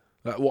 Yeah.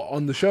 Like what,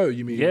 on the show?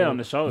 You mean? Yeah, bro? on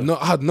the show. No,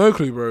 I had no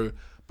clue, bro.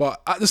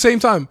 But at the same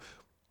time,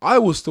 I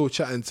was still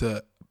chatting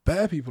to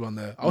bare people on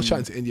there. I was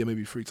chatting to Indiyah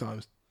maybe 2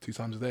 times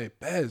a day.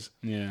 Bears.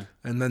 Yeah.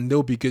 And then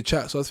there'll be good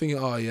chats. So I was thinking,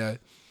 oh yeah,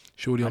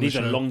 surely on the These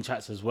show. are long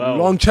chats as well.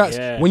 Long chats.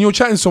 Yeah. When you're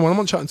chatting to someone, I'm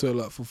not chatting to her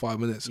like for 5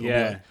 minutes.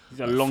 Yeah.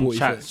 These are long 40,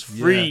 chats.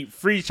 50.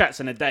 Free chats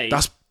in a day.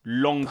 That's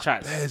long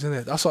chats. Bears, isn't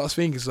it? That's what I was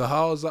thinking. So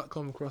how has that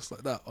come across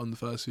like that on the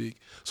first week?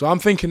 So I'm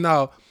thinking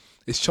now,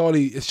 is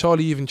Charlie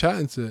even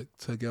chatting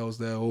to girls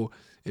there, or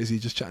is he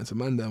just chatting to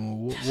Mandem,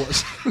 or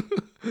what's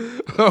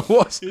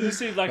what's? It just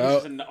seems like it's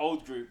just in the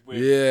old group with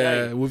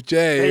Jay. With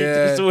Jay.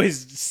 They just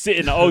always sit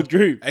in the old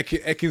group.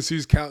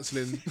 Ekinsu's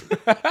counselling.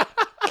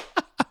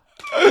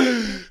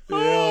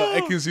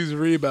 Ekinsu's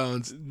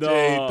rebounds. No.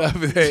 Jay,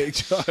 David,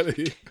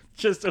 Charlie.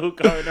 Just all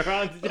going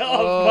around.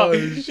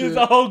 Shit. It's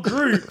a whole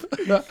group.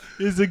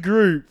 It's a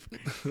group.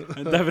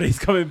 And Davide's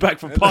coming back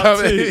for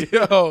part 2.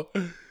 Yo,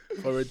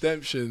 for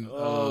redemption.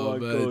 Oh my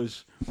man.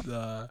 gosh.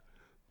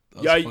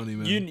 That's funny,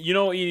 man. You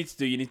know what you need to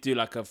do? You need to do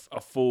like a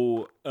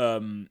full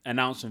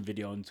announcement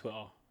video on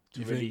Twitter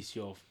to release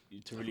your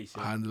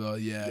handler.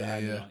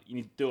 Yeah. You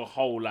need to do a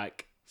whole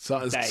like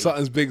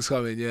Something's big's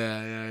coming.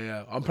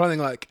 Yeah. I'm planning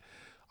like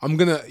what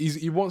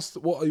he wants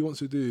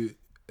to do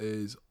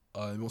is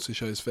he wants to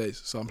show his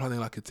face. So I'm planning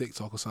like a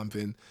TikTok or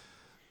something.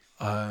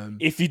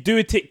 If you do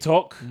a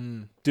TikTok,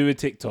 do a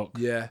TikTok.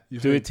 Yeah,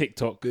 do a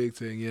TikTok. Big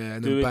thing. Yeah,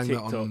 and then bang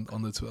that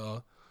on the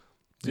Twitter.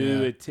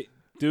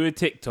 Do a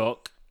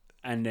TikTok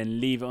and then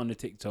leave it on the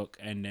TikTok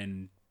and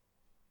then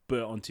put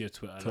it onto your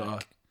Twitter.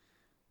 Like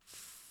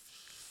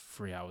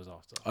 3 hours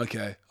after.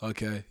 Okay.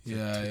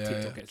 Yeah.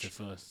 TikTok gets it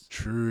first.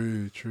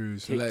 True.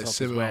 So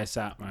TikTok is where it's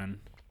at, man.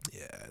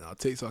 Yeah, no,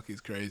 TikTok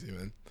is crazy,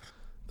 man.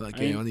 That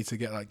game, I need to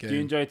get that game. Do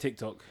you enjoy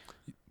TikTok?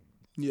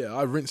 Yeah,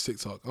 I rinse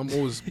TikTok. I'm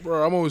always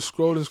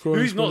scrolling.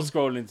 Who's not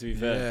scrolling, to be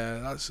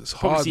fair? Yeah, it's hard.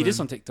 Probably see man. this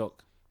on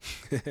TikTok.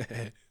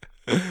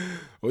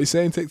 What are you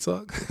saying,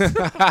 TikTok?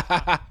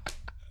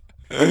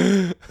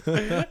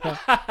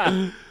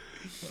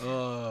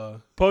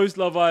 Post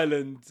Love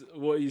Island,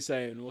 what are you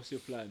saying? What's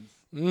your plans?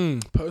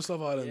 Post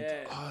Love Island.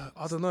 Yeah.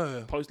 I don't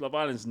know. Post Love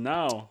Island's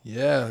now.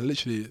 Yeah,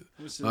 literally.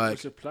 What's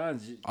your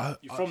plans?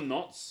 You're from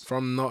Knots?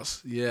 From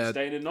Knots, yeah.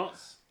 Staying in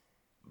Knots?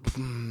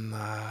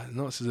 Nah,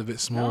 Knots is a bit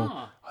small.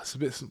 Nah. It's a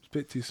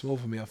bit too small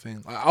for me, I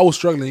think. I was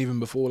struggling even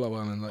before Love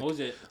Island. Like, what was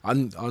it? I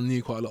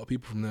knew quite a lot of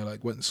people from there.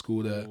 Like, went to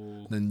school there,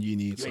 then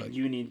uni.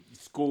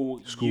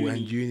 School and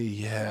uni.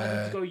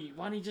 Yeah.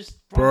 Why didn't you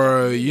just?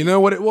 Bro, you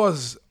know what it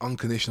was?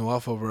 Unconditional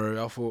offer,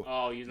 bro. I thought.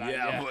 Oh, you like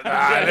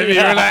let me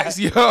relax,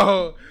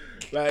 yo.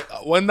 Like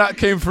when that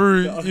came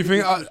through, you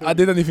think I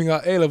did anything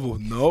at A level?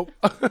 Nope.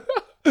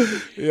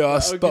 Yeah, I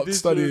stopped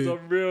studying.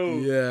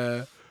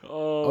 Yeah.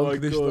 Oh,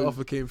 unconditional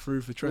offer came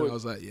through for Trent. I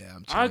was like, yeah,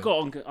 I'm chilling. I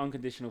got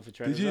unconditional for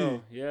Trent. Did you?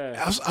 Well.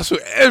 Yeah. I saw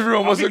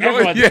everyone must have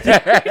got it.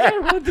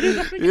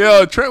 Yeah.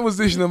 Yo, Trent was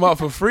dishing them out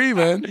for free,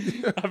 man. I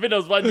think there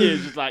was 1 year,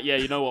 just like, yeah,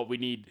 you know what, we're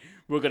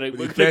gonna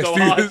go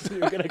hard.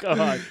 We're gonna go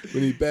hard. We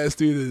need better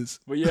students.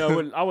 But yeah,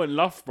 I went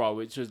Loughborough,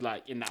 which was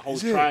like in that whole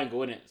triangle,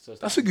 innit? So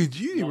that's a good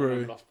uni,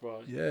 bro.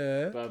 Loughborough,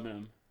 yeah.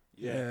 Birmingham.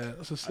 Yeah,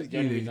 that's a sick The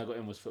only uni. reason I got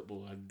in was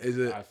football. And Is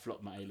it? I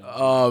flopped my A-level.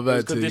 Oh, man. It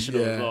was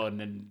conditional as well, and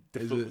then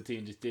the football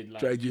team just did like...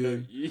 Drag you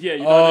in. Yeah,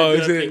 you know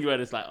the thing where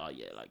it's like, oh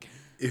yeah, like...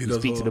 You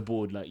speak to the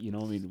board, like, you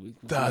know what I mean?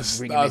 That's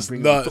bring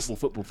nuts.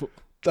 Football.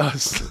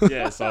 That's...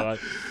 Yeah, so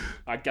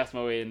I gassed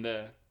my way in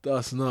there.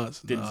 That's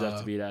nuts. Didn't deserve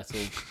to be there at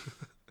all.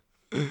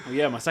 Well,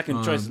 yeah, my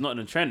second choice is not in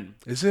a Trent.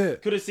 Is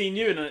it? Could have seen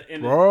you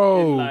in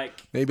like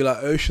maybe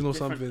like Ocean or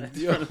something. A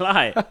different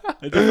life.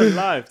 A different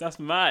life. That's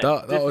mad.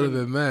 That would have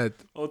been mad.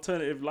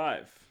 Alternative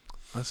life.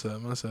 That's a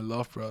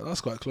laugh, bro.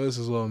 That's quite close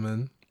as well,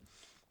 man.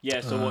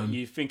 Yeah. So what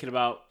you thinking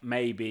about?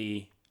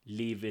 Maybe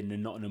leaving the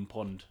Nottingham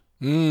Pond.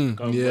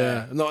 Go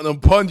Yeah, where? not on a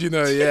pond,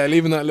 Yeah,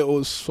 leaving that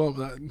little swamp.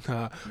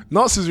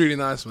 Knots is really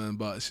nice, man.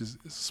 But it's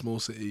a small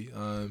city.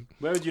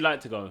 Where would you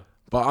like to go?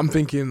 But I'm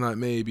thinking like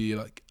maybe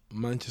like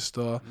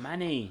Manchester.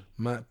 Manny.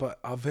 But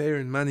I've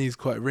heard Manny is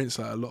quite rinsed.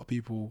 Like a lot of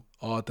people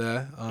are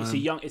there. It's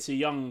a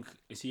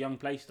young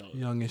place though.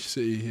 Youngish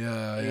city.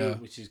 Yeah.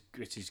 Which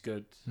is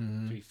good.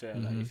 To be fair,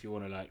 like if you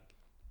want to like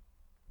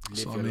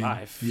live your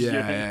life.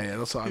 Yeah.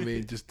 That's what I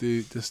mean. Just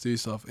do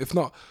stuff. If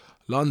not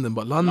London,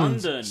 but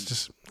London's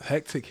just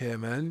hectic here,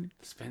 man.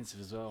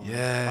 Expensive as well.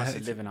 Yeah, Price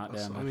of living out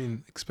there, man. I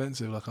mean,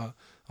 expensive. Like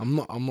I'm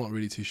not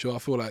really too sure. I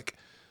feel like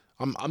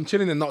I'm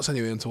chilling in Knots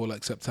anyway until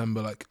like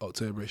September, like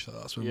Octoberish.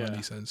 That's when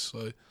money sense.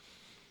 So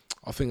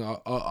I think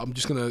I'm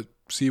just gonna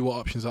see what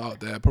options are out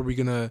there. Probably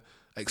gonna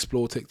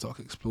explore TikTok,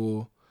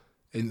 explore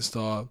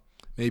Insta,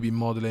 maybe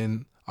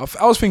modeling.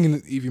 I was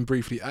thinking even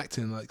briefly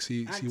acting, like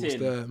see what's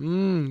there.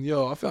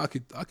 I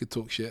think I could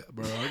talk shit,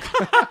 bro.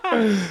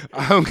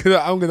 I'm good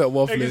at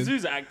waffling.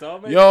 Who's an actor?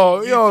 Maybe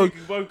Yo, you two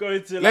can both go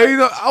into like,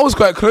 I was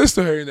quite close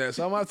to her in there,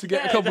 so I might have to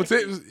get a couple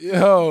tips.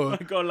 Yo,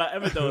 go like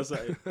Emmerdale or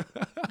something.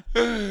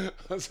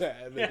 What's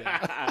that?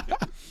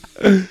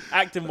 Emmerdale?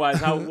 Acting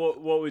wise,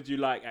 what would you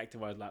like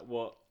acting wise? Like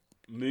what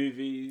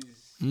movies?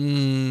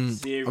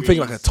 Series? I'm thinking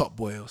like a Top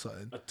Boy or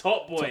something. A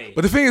Top Boy.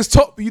 But the thing is,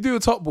 you do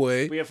a Top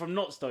Boy. But you're from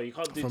Knots though. You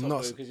can't do Top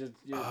Boy because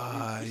you're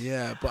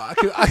yeah, but I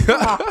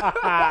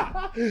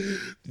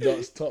could.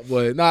 Knots Top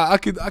Boy. Nah, I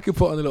could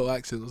put on a little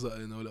accent or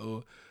something, a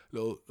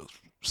little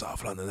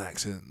South London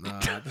accent.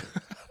 Nah,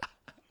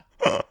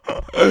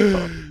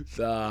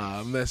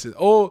 I'm messing.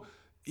 Or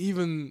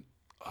even,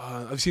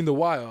 I've seen The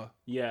Wire.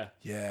 Yeah,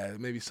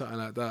 maybe something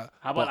like that.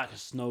 How about like a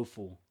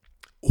Snowfall?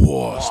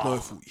 Oh,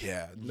 Snowfall.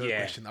 Yeah, no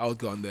question. I would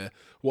go on there.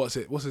 What's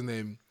his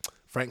name?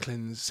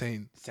 Franklin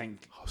Saint.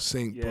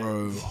 Saint,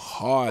 bro.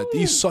 Hard.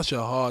 He's such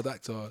a hard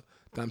actor.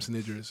 Damson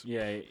Idris.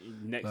 Yeah,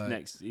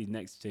 next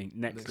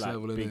like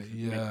level,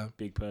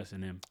 big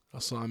person. Him.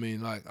 That's what I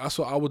mean. Like that's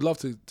what I would love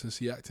to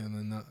see acting,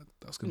 and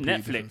that's completely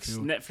different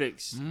field.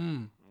 Netflix.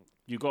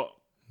 You got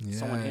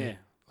someone here.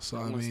 That's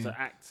what I wants mean. to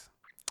act.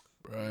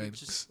 Right,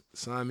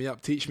 sign me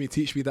up. Teach me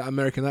that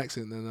American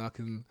accent, then I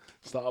can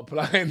start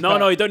applying.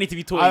 No, you don't need to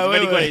be taught. He's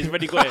already got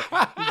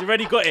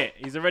it.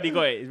 He's already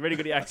got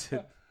the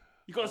accent.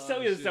 You gotta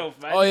sell yourself,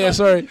 man. Oh yeah,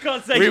 sorry. You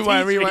can't say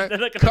rewind. They're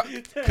not Cut.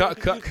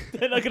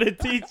 They're not gonna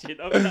teach it.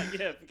 I'm like,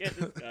 yeah, forget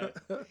this guy.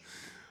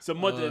 So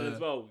modeling as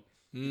well.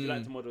 Would you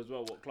like to model as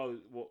well? What clothes?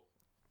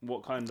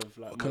 What kind of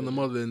like? What kind of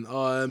modeling?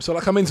 So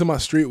like I'm into my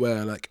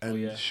streetwear, like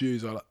and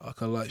shoes. I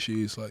like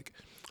shoes, like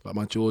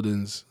my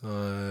Jordans,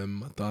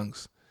 my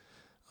Dunks.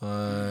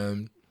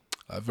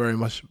 Very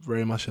much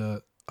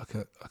a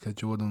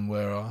Jordan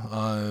wearer.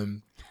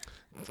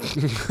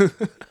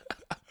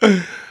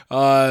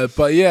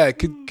 But yeah,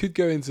 could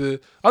go into.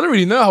 I don't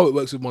really know how it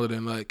works with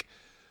modeling. Like,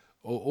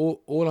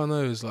 all I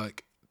know is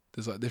like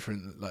there's like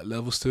different like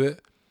levels to it.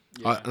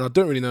 Yeah. And I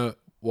don't really know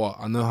what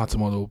I know how to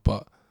model,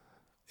 but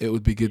it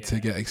would be good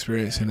to get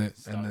experience in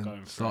it and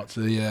then start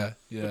to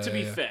But to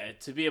be fair,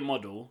 to be a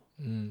model,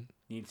 you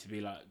need to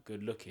be like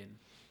good looking.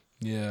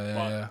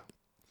 Yeah.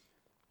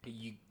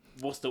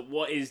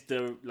 What is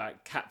the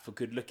like cap for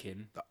good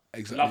looking?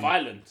 Exactly. Love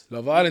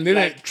Island,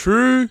 isn't it?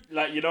 True.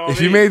 Like, you know what if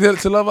I mean? you made it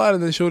to Love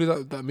Island, then surely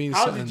that means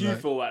How something. How did you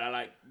feel about that,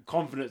 like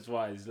confidence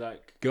wise?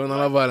 Like going on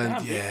Love Island,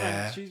 damn,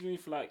 man, choose me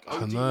for like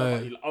OG. I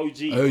know. OG,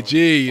 you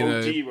know.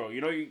 OG, bro.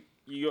 You know,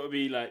 you gotta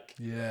be like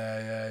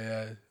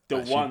yeah. The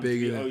actually one to big,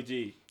 be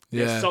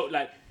OG.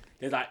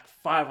 There's like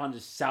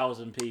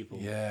 500,000 people.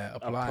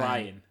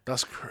 Applying.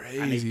 That's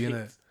crazy, isn't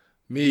it?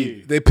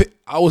 Me,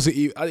 I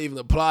didn't even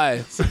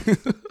apply.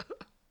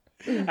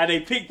 And they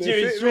picked you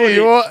in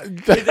me, what?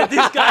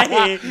 This guy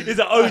here is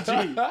an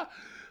OG.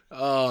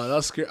 Oh,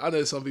 that's great. I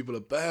know some people are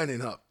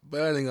burning up.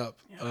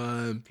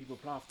 Yeah. People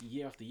apply after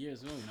year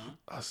as well, you know?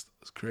 That's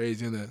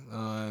crazy, isn't it?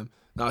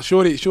 Now,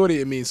 surely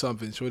it means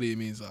something. Surely it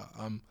means that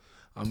I'm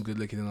good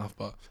looking enough.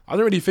 But I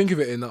don't really think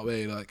of it in that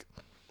way. Like,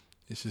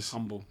 it's just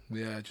humble.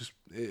 Yeah, just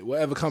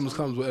whatever comes.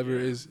 Whatever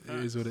it is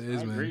what it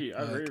is, man.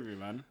 I agree with you,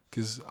 man.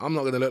 Because I'm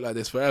not gonna look like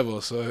this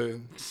forever. So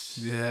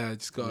yeah,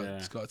 just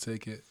gotta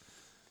take it.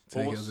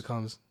 Take it as it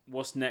comes.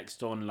 What's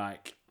next on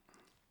like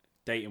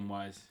dating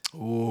wise?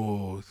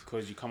 Oh,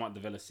 because you come out the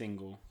Villa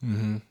single.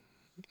 Mm-hmm.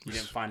 You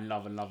didn't find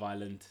love on Love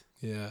Island.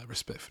 Yeah,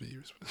 respectfully.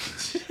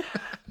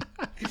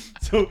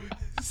 So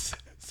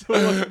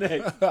what's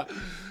next?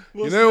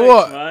 You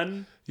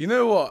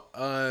know what?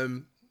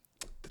 The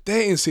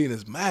dating scene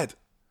is mad.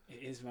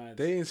 It is mad.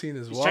 Dating scene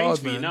is wild,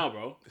 changed for man. you now,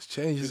 bro. It's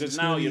changed because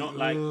now you're not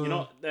like you're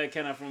not the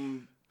Ikenna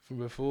from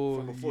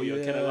before. You're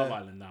Ikenna Love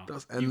Island now.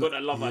 You've got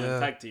that Love Island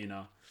tag to you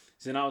now.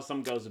 So now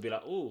some girls will be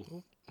like,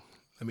 "Oh,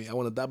 I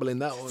want to dabble in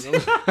that one."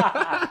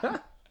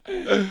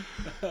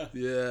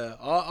 Yeah,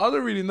 I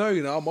don't really know.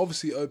 You know, I'm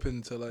obviously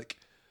open to like,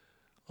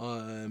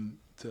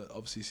 to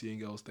obviously seeing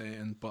girls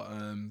dating, but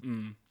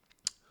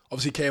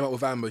obviously came up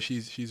with Amber.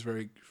 She's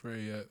very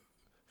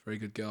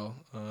good girl,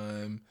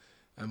 and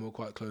we're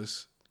quite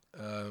close.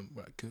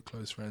 We're good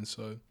close friends.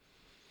 So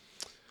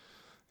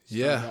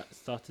yeah,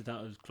 started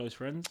out as close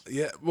friends.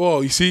 Yeah,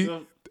 well, you see,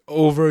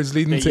 all roads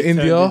leading That to you turned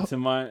India. into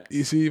my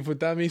You see, for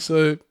Dammy,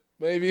 so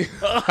maybe.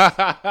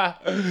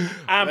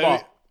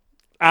 Amber.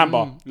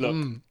 Amber, look.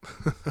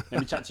 Let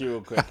me chat to you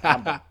real quick.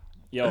 Amber.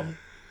 Yo.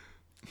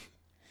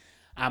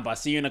 Amber, I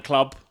see you in a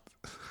club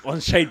on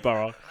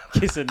Shadeborough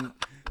kissing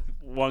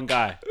one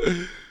guy.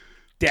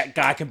 That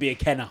guy can be a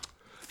Kenna.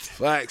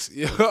 Facts.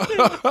 Yeah.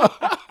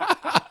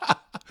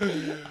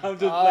 I'm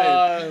just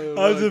playing.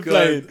 I'm just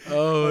playing.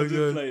 Oh I'm my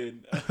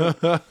just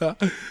god.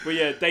 playing. But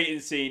yeah, dating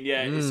scene,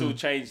 yeah, it's all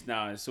changed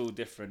now. It's all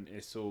different.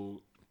 It's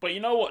all. But you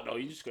know what though?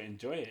 You just gotta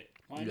enjoy it.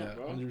 Why not,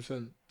 bro?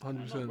 100%.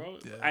 100%. Bro?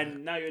 Yeah.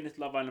 And now you're in this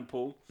Love Island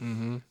pool.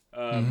 You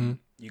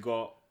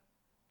got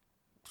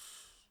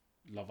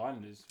Love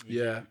Islanders. Would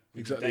you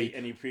exactly. date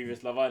any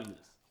previous Love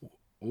Islanders?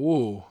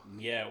 Oh.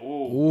 Yeah.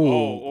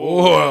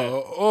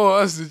 Oh,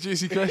 that's the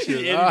juicy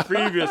question. Any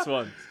previous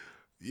ones?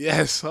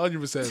 Yes,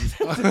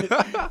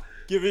 100%.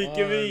 Give me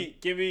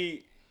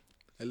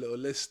a little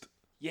list.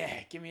 Yeah,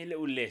 give me a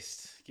little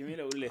list. Give me a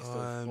little list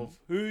of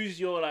who's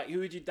your like. Who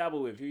would you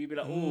dabble with? Who would you be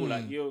like? Oh,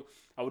 like you.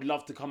 I would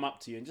love to come up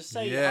to you and just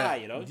say hi.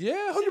 You know.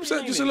 Yeah,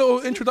 100%. Just a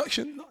little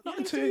introduction.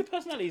 Nothing too. Your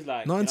personality's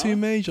like. Nothing too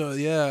major.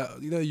 Yeah,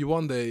 you know, you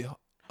one day.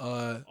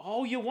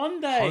 You one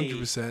day.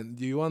 100%.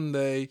 You one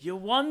day. You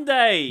one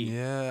day.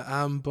 Yeah,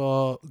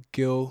 Amber,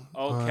 Gil.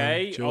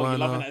 Okay. Joanna. You're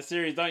loving that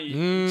series, don't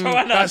you?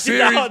 Joanna, that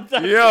series.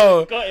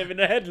 Yo, got him in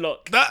a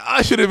headlock. That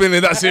I should have been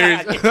in that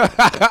series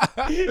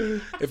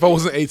if I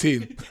wasn't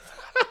 18.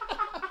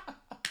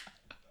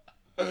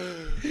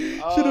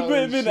 Should have put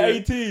him in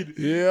 18.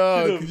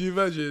 Yeah, could you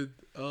imagine?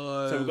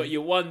 So we got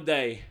you one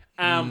day,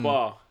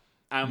 Amber,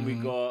 and we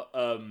got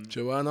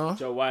Joanna,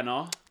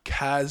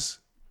 Kaz,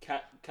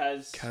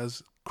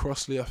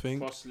 Crossley, I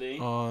think.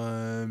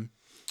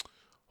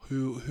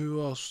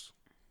 Who else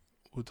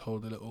would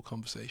hold a little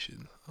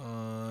conversation?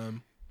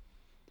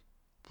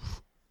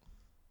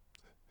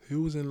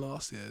 Who was in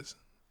last year's?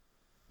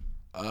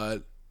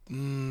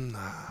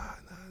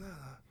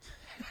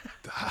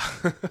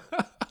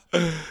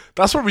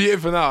 That's probably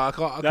it for now. I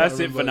can't That's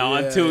it remember. for now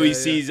until he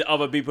sees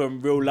other people in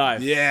real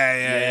life.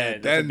 Yeah.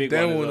 Then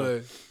we'll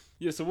know.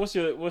 Yeah. So what's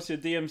your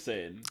DM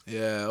saying?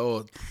 Yeah.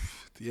 Oh,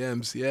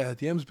 DMs. Yeah,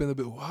 DMs been a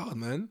bit wild,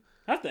 man.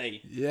 Have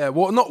they? Yeah.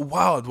 Well, not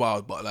wild,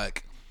 but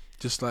like,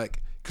 just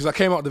like, because I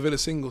came out the Villa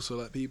single, so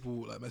like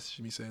people like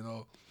messaging me saying,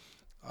 "Oh,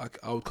 I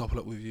would couple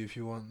up with you if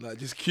you want." Like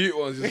just cute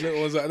ones, just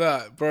little ones like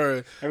that, bro.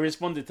 Have you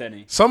responded to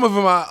any? Some of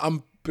them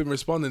I'm been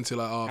responding to,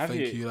 like, oh, Have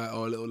thank you, like,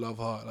 oh, a little love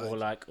heart, like, or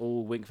like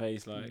all wink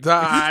face, like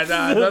nah.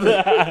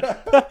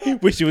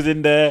 wish she was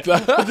in there.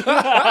 None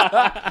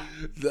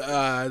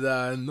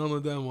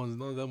of them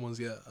ones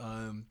yet.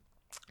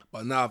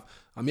 But now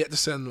I'm yet to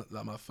send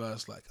like my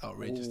first like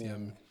outrageous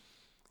DM.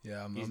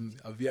 Yeah,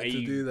 I've yet to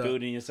do that.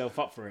 Building yourself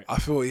up for it. I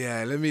feel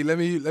let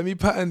me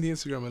pattern the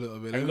Instagram a little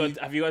bit.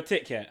 Have you got a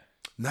tick yet?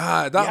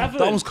 Nah, that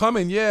one's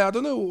coming. Yeah, I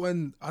don't know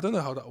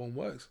how that one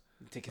works.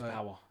 Tick is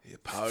power. Yeah,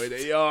 power.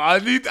 Yo,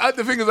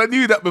 the thing is, I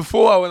knew that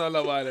before I went on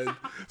Love Island.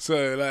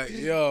 So like,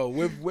 yo,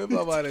 with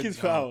Love Island, is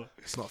power.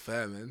 It's not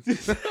fair, man.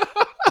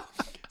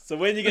 So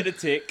when you get the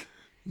tick,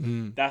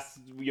 that's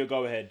your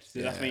go ahead. So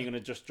that's when you're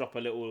gonna just drop a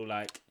little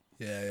like.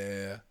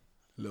 Yeah.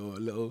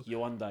 Little. You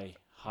one day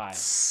high,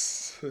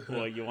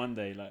 or you one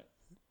day like.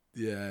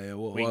 Yeah.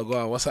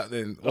 What's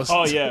happening?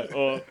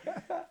 Or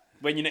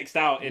when you're next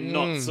out in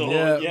knots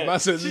or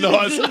massive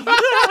knots.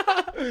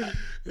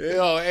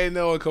 Yo, ain't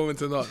no one coming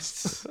to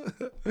knots.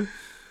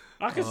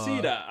 I can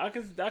see that.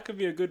 That could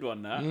be a good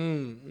one. That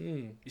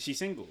is she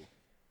single?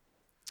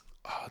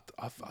 I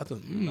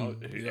don't know.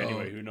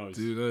 Anyway, who knows?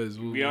 Who knows?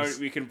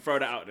 We can throw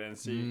that out there and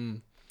see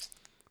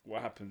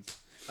what happens.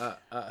 At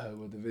her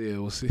with the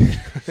video, we'll see.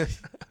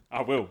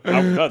 I will.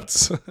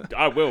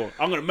 I will.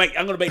 I'm gonna make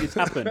this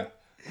happen, and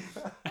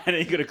then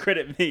you're gonna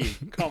credit me.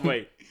 Can't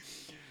wait.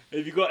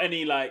 Have you got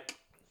any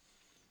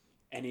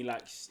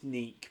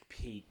sneak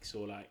peeks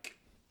or like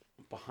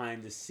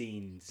behind the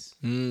scenes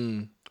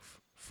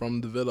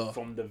from the villa?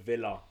 From the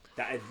villa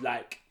that is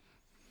like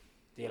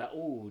they're like,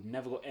 oh,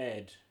 never got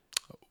aired.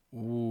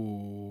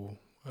 Ooh,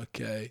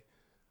 okay.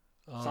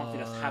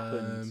 Something that's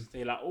happened.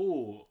 They're like,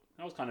 oh,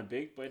 that was kind of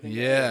big, but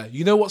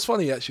you know what's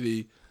funny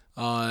actually?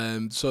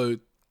 So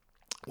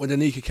when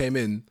Anika came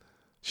in,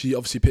 she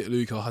obviously picked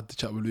Luca. I had to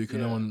chat with Luca.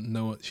 Yeah.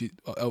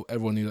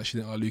 Everyone knew that she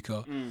didn't like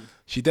Luca.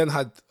 She then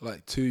had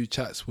like 2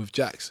 chats with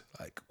Jax,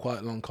 like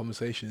quite long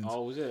conversations.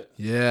 Oh, was it?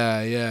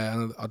 Yeah.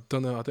 And I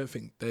don't know. I don't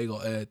think they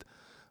got aired.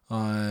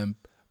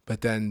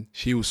 But then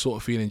she was sort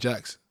of feeling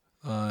Jax.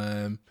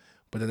 But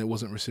then it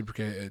wasn't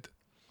reciprocated.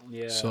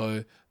 Yeah.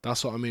 So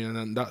that's what I mean. And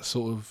then that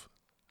sort of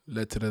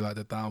led to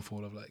the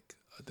downfall of like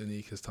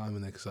Danika's time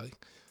in there, because like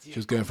she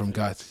was going from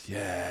guy to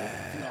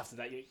after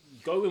that you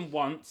go in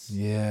once,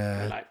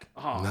 you're like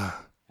nah,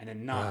 and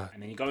then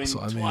and then you go in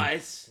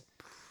twice,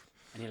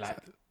 and you're like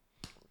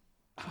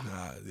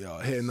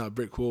hitting that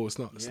brick wall. It's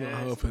not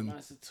helping. Not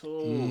nice at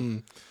all.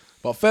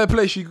 But fair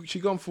play, she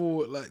gone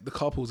for like the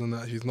couples and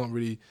that. She's not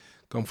really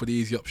gone for the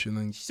easy option.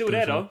 And she's still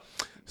there though.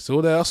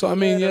 Still there. That's what I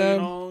mean. Yeah,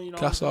 you know,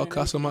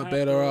 CASA might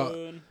bail her out.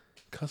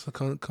 CASA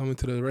can't come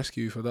into the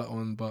rescue for that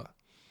one, but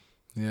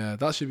Yeah,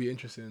 that should be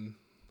interesting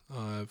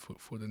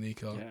for the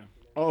Nika. Yeah.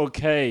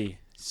 Okay,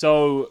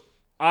 so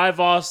I've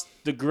asked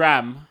the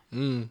gram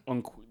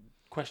on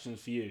questions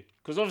for you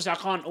because obviously I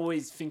can't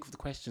always think of the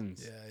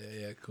questions.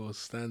 Yeah. Of course,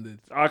 standard.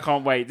 I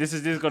can't wait. This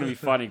is going to be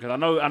funny because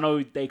I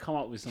know they come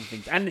up with some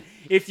things. And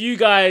if you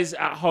guys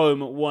at home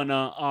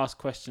wanna ask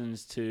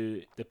questions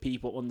to the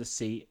people on the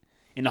seat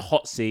in the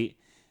hot seat,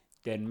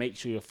 then make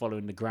sure you're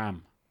following the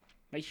gram.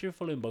 Make sure you're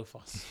following both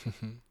of us.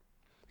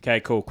 Okay,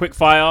 cool. Quick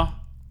fire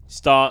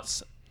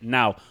starts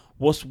now.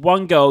 What's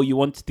one girl you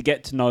wanted to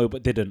get to know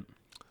but didn't?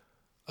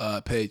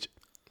 Paige.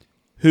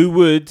 Who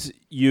would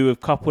you have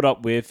coupled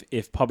up with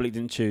if public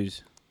didn't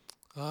choose?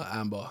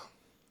 Amber.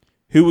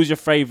 Who was your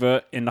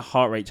favourite in the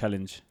heart rate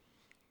challenge?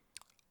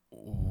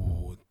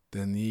 Oh,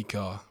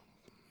 Danica.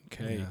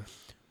 Okay. Yeah.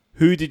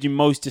 Who did you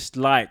most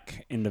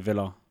dislike in the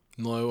villa?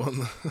 No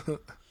one.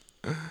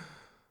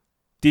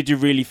 Did you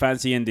really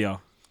fancy Indiyah?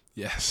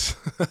 Yes.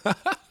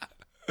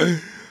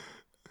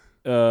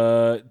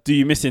 Do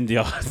you miss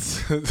Indiyah?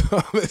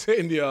 Miss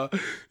Indiyah.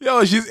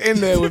 Yo, she's in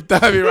there with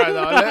Davy right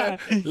now.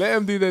 Let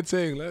him do their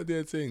thing. Let him do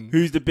their thing.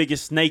 Who's the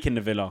biggest snake in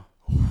the villa?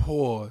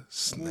 Oh,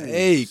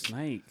 snake. Ooh,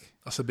 snake.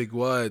 That's a big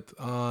word.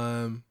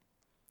 I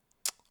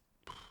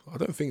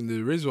don't think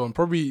there is one.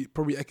 Probably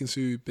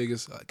Ekinsu,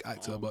 biggest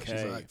actor, but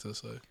she's an actor,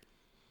 so.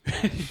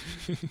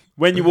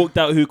 When you walked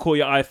out, who caught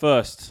your eye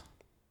first?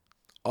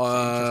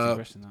 Interesting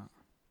question, that.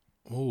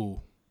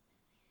 Oh.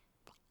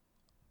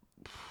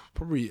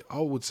 Probably, I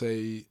would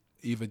say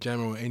either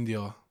Gemma or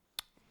Indiyah.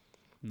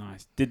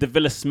 Nice. Did the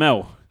villa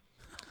smell?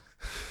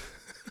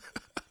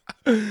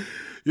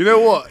 You know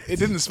what? It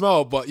didn't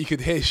smell, but you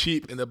could hear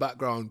sheep in the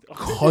background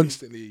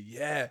constantly.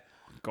 Yeah.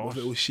 Gosh.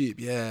 Little sheep,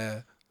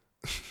 yeah.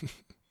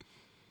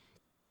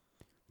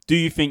 Do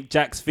you think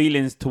Jack's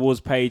feelings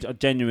towards Paige are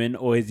genuine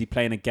or is he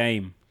playing a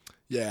game?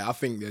 Yeah, I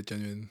think they're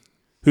genuine.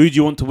 Who do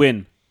you want to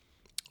win?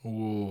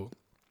 Oh.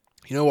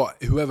 You know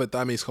what? Whoever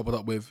Dami's coupled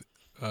up with,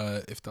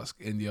 if that's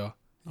Indiyah.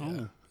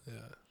 Yeah.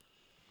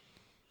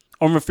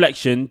 On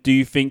reflection, do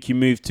you think you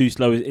moved too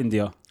slow with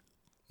Indiyah?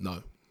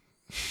 No.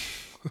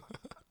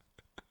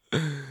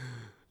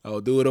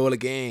 I'll do it all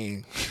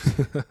again.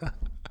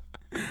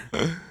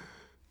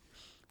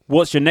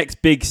 What's your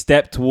next big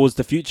step towards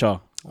the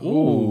future?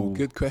 Ooh,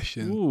 good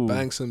question. Ooh.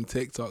 Bang some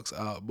TikToks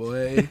out,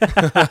 boy.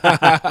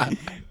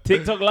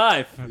 TikTok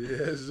live.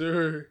 Yes,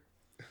 sir.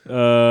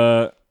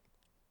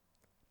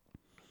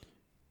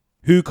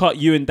 Who cut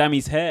you and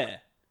Dami's hair?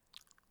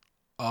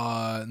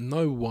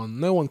 No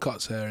one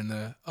cuts hair in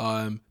there.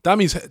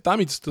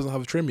 Dami just doesn't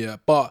have a trim yet,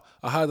 but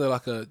I had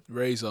a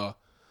razor,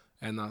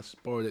 and I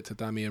borrowed it to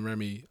Dami and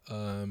Remy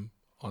on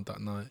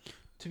that night.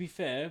 To be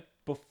fair,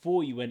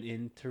 before you went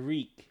in,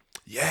 Tariq.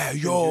 Yeah,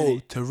 yo,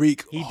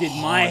 Tariq. He did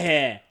my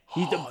hair.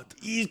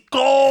 He's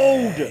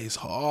gold. Yeah, he's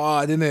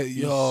hard, isn't it? He's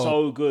Yo,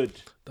 so good.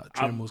 that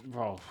trim was.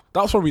 Bro.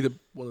 That was probably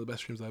one of the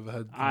best trims I ever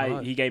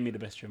had. He gave me the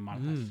best trim in my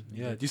life.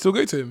 Yeah. Do you still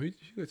go to him? Who did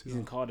you go to? He's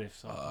in Cardiff.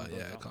 So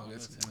Yeah, I can't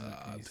get to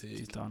him.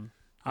 He's done.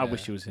 I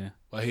wish he was here.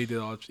 Well, he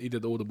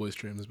did all the boys'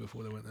 trims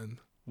before they went in.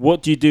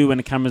 What do you do when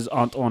the cameras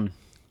aren't on?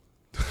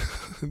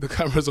 The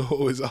cameras are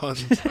always on.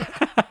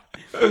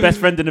 Best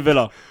friend in the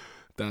villa?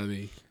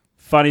 Dami.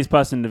 Funniest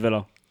person in the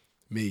villa?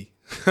 Me.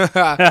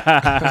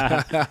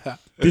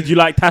 Did you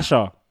like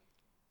Tasha?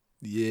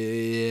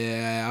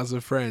 Yeah, as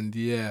a friend,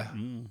 yeah.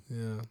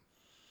 Yeah.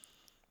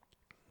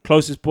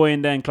 Closest boy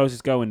in there and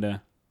closest girl in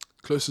there?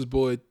 Closest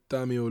boy,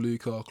 Dami or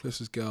Luca.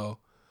 Closest girl,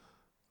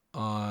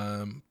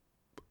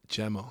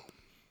 Gemma.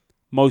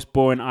 Most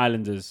boring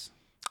islanders?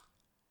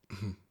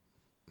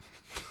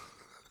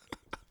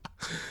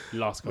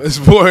 Last question.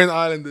 Most boring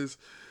islanders,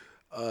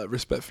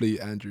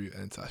 respectfully, Andrew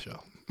and Tasha.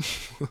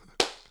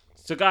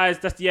 So guys,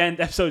 that's the end.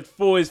 Episode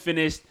 4 is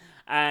finished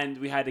and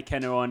we had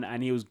Ikenna on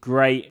and he was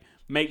great.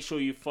 Make sure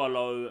you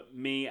follow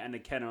me and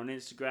Ikenna on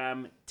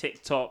Instagram,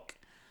 TikTok,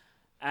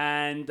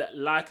 and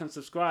like and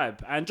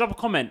subscribe. And drop a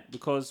comment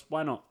because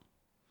why not?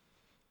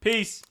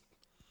 Peace.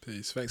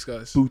 Peace. Thanks,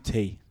 guys.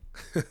 Booty.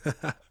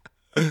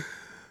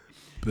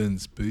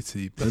 Ben's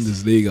booty.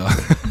 Bundesliga.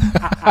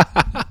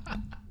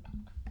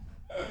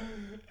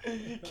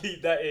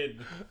 Keep that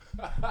in.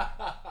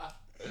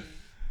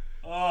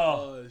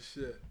 Oh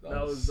shit.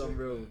 That was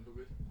unreal.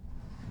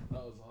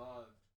 That was hard.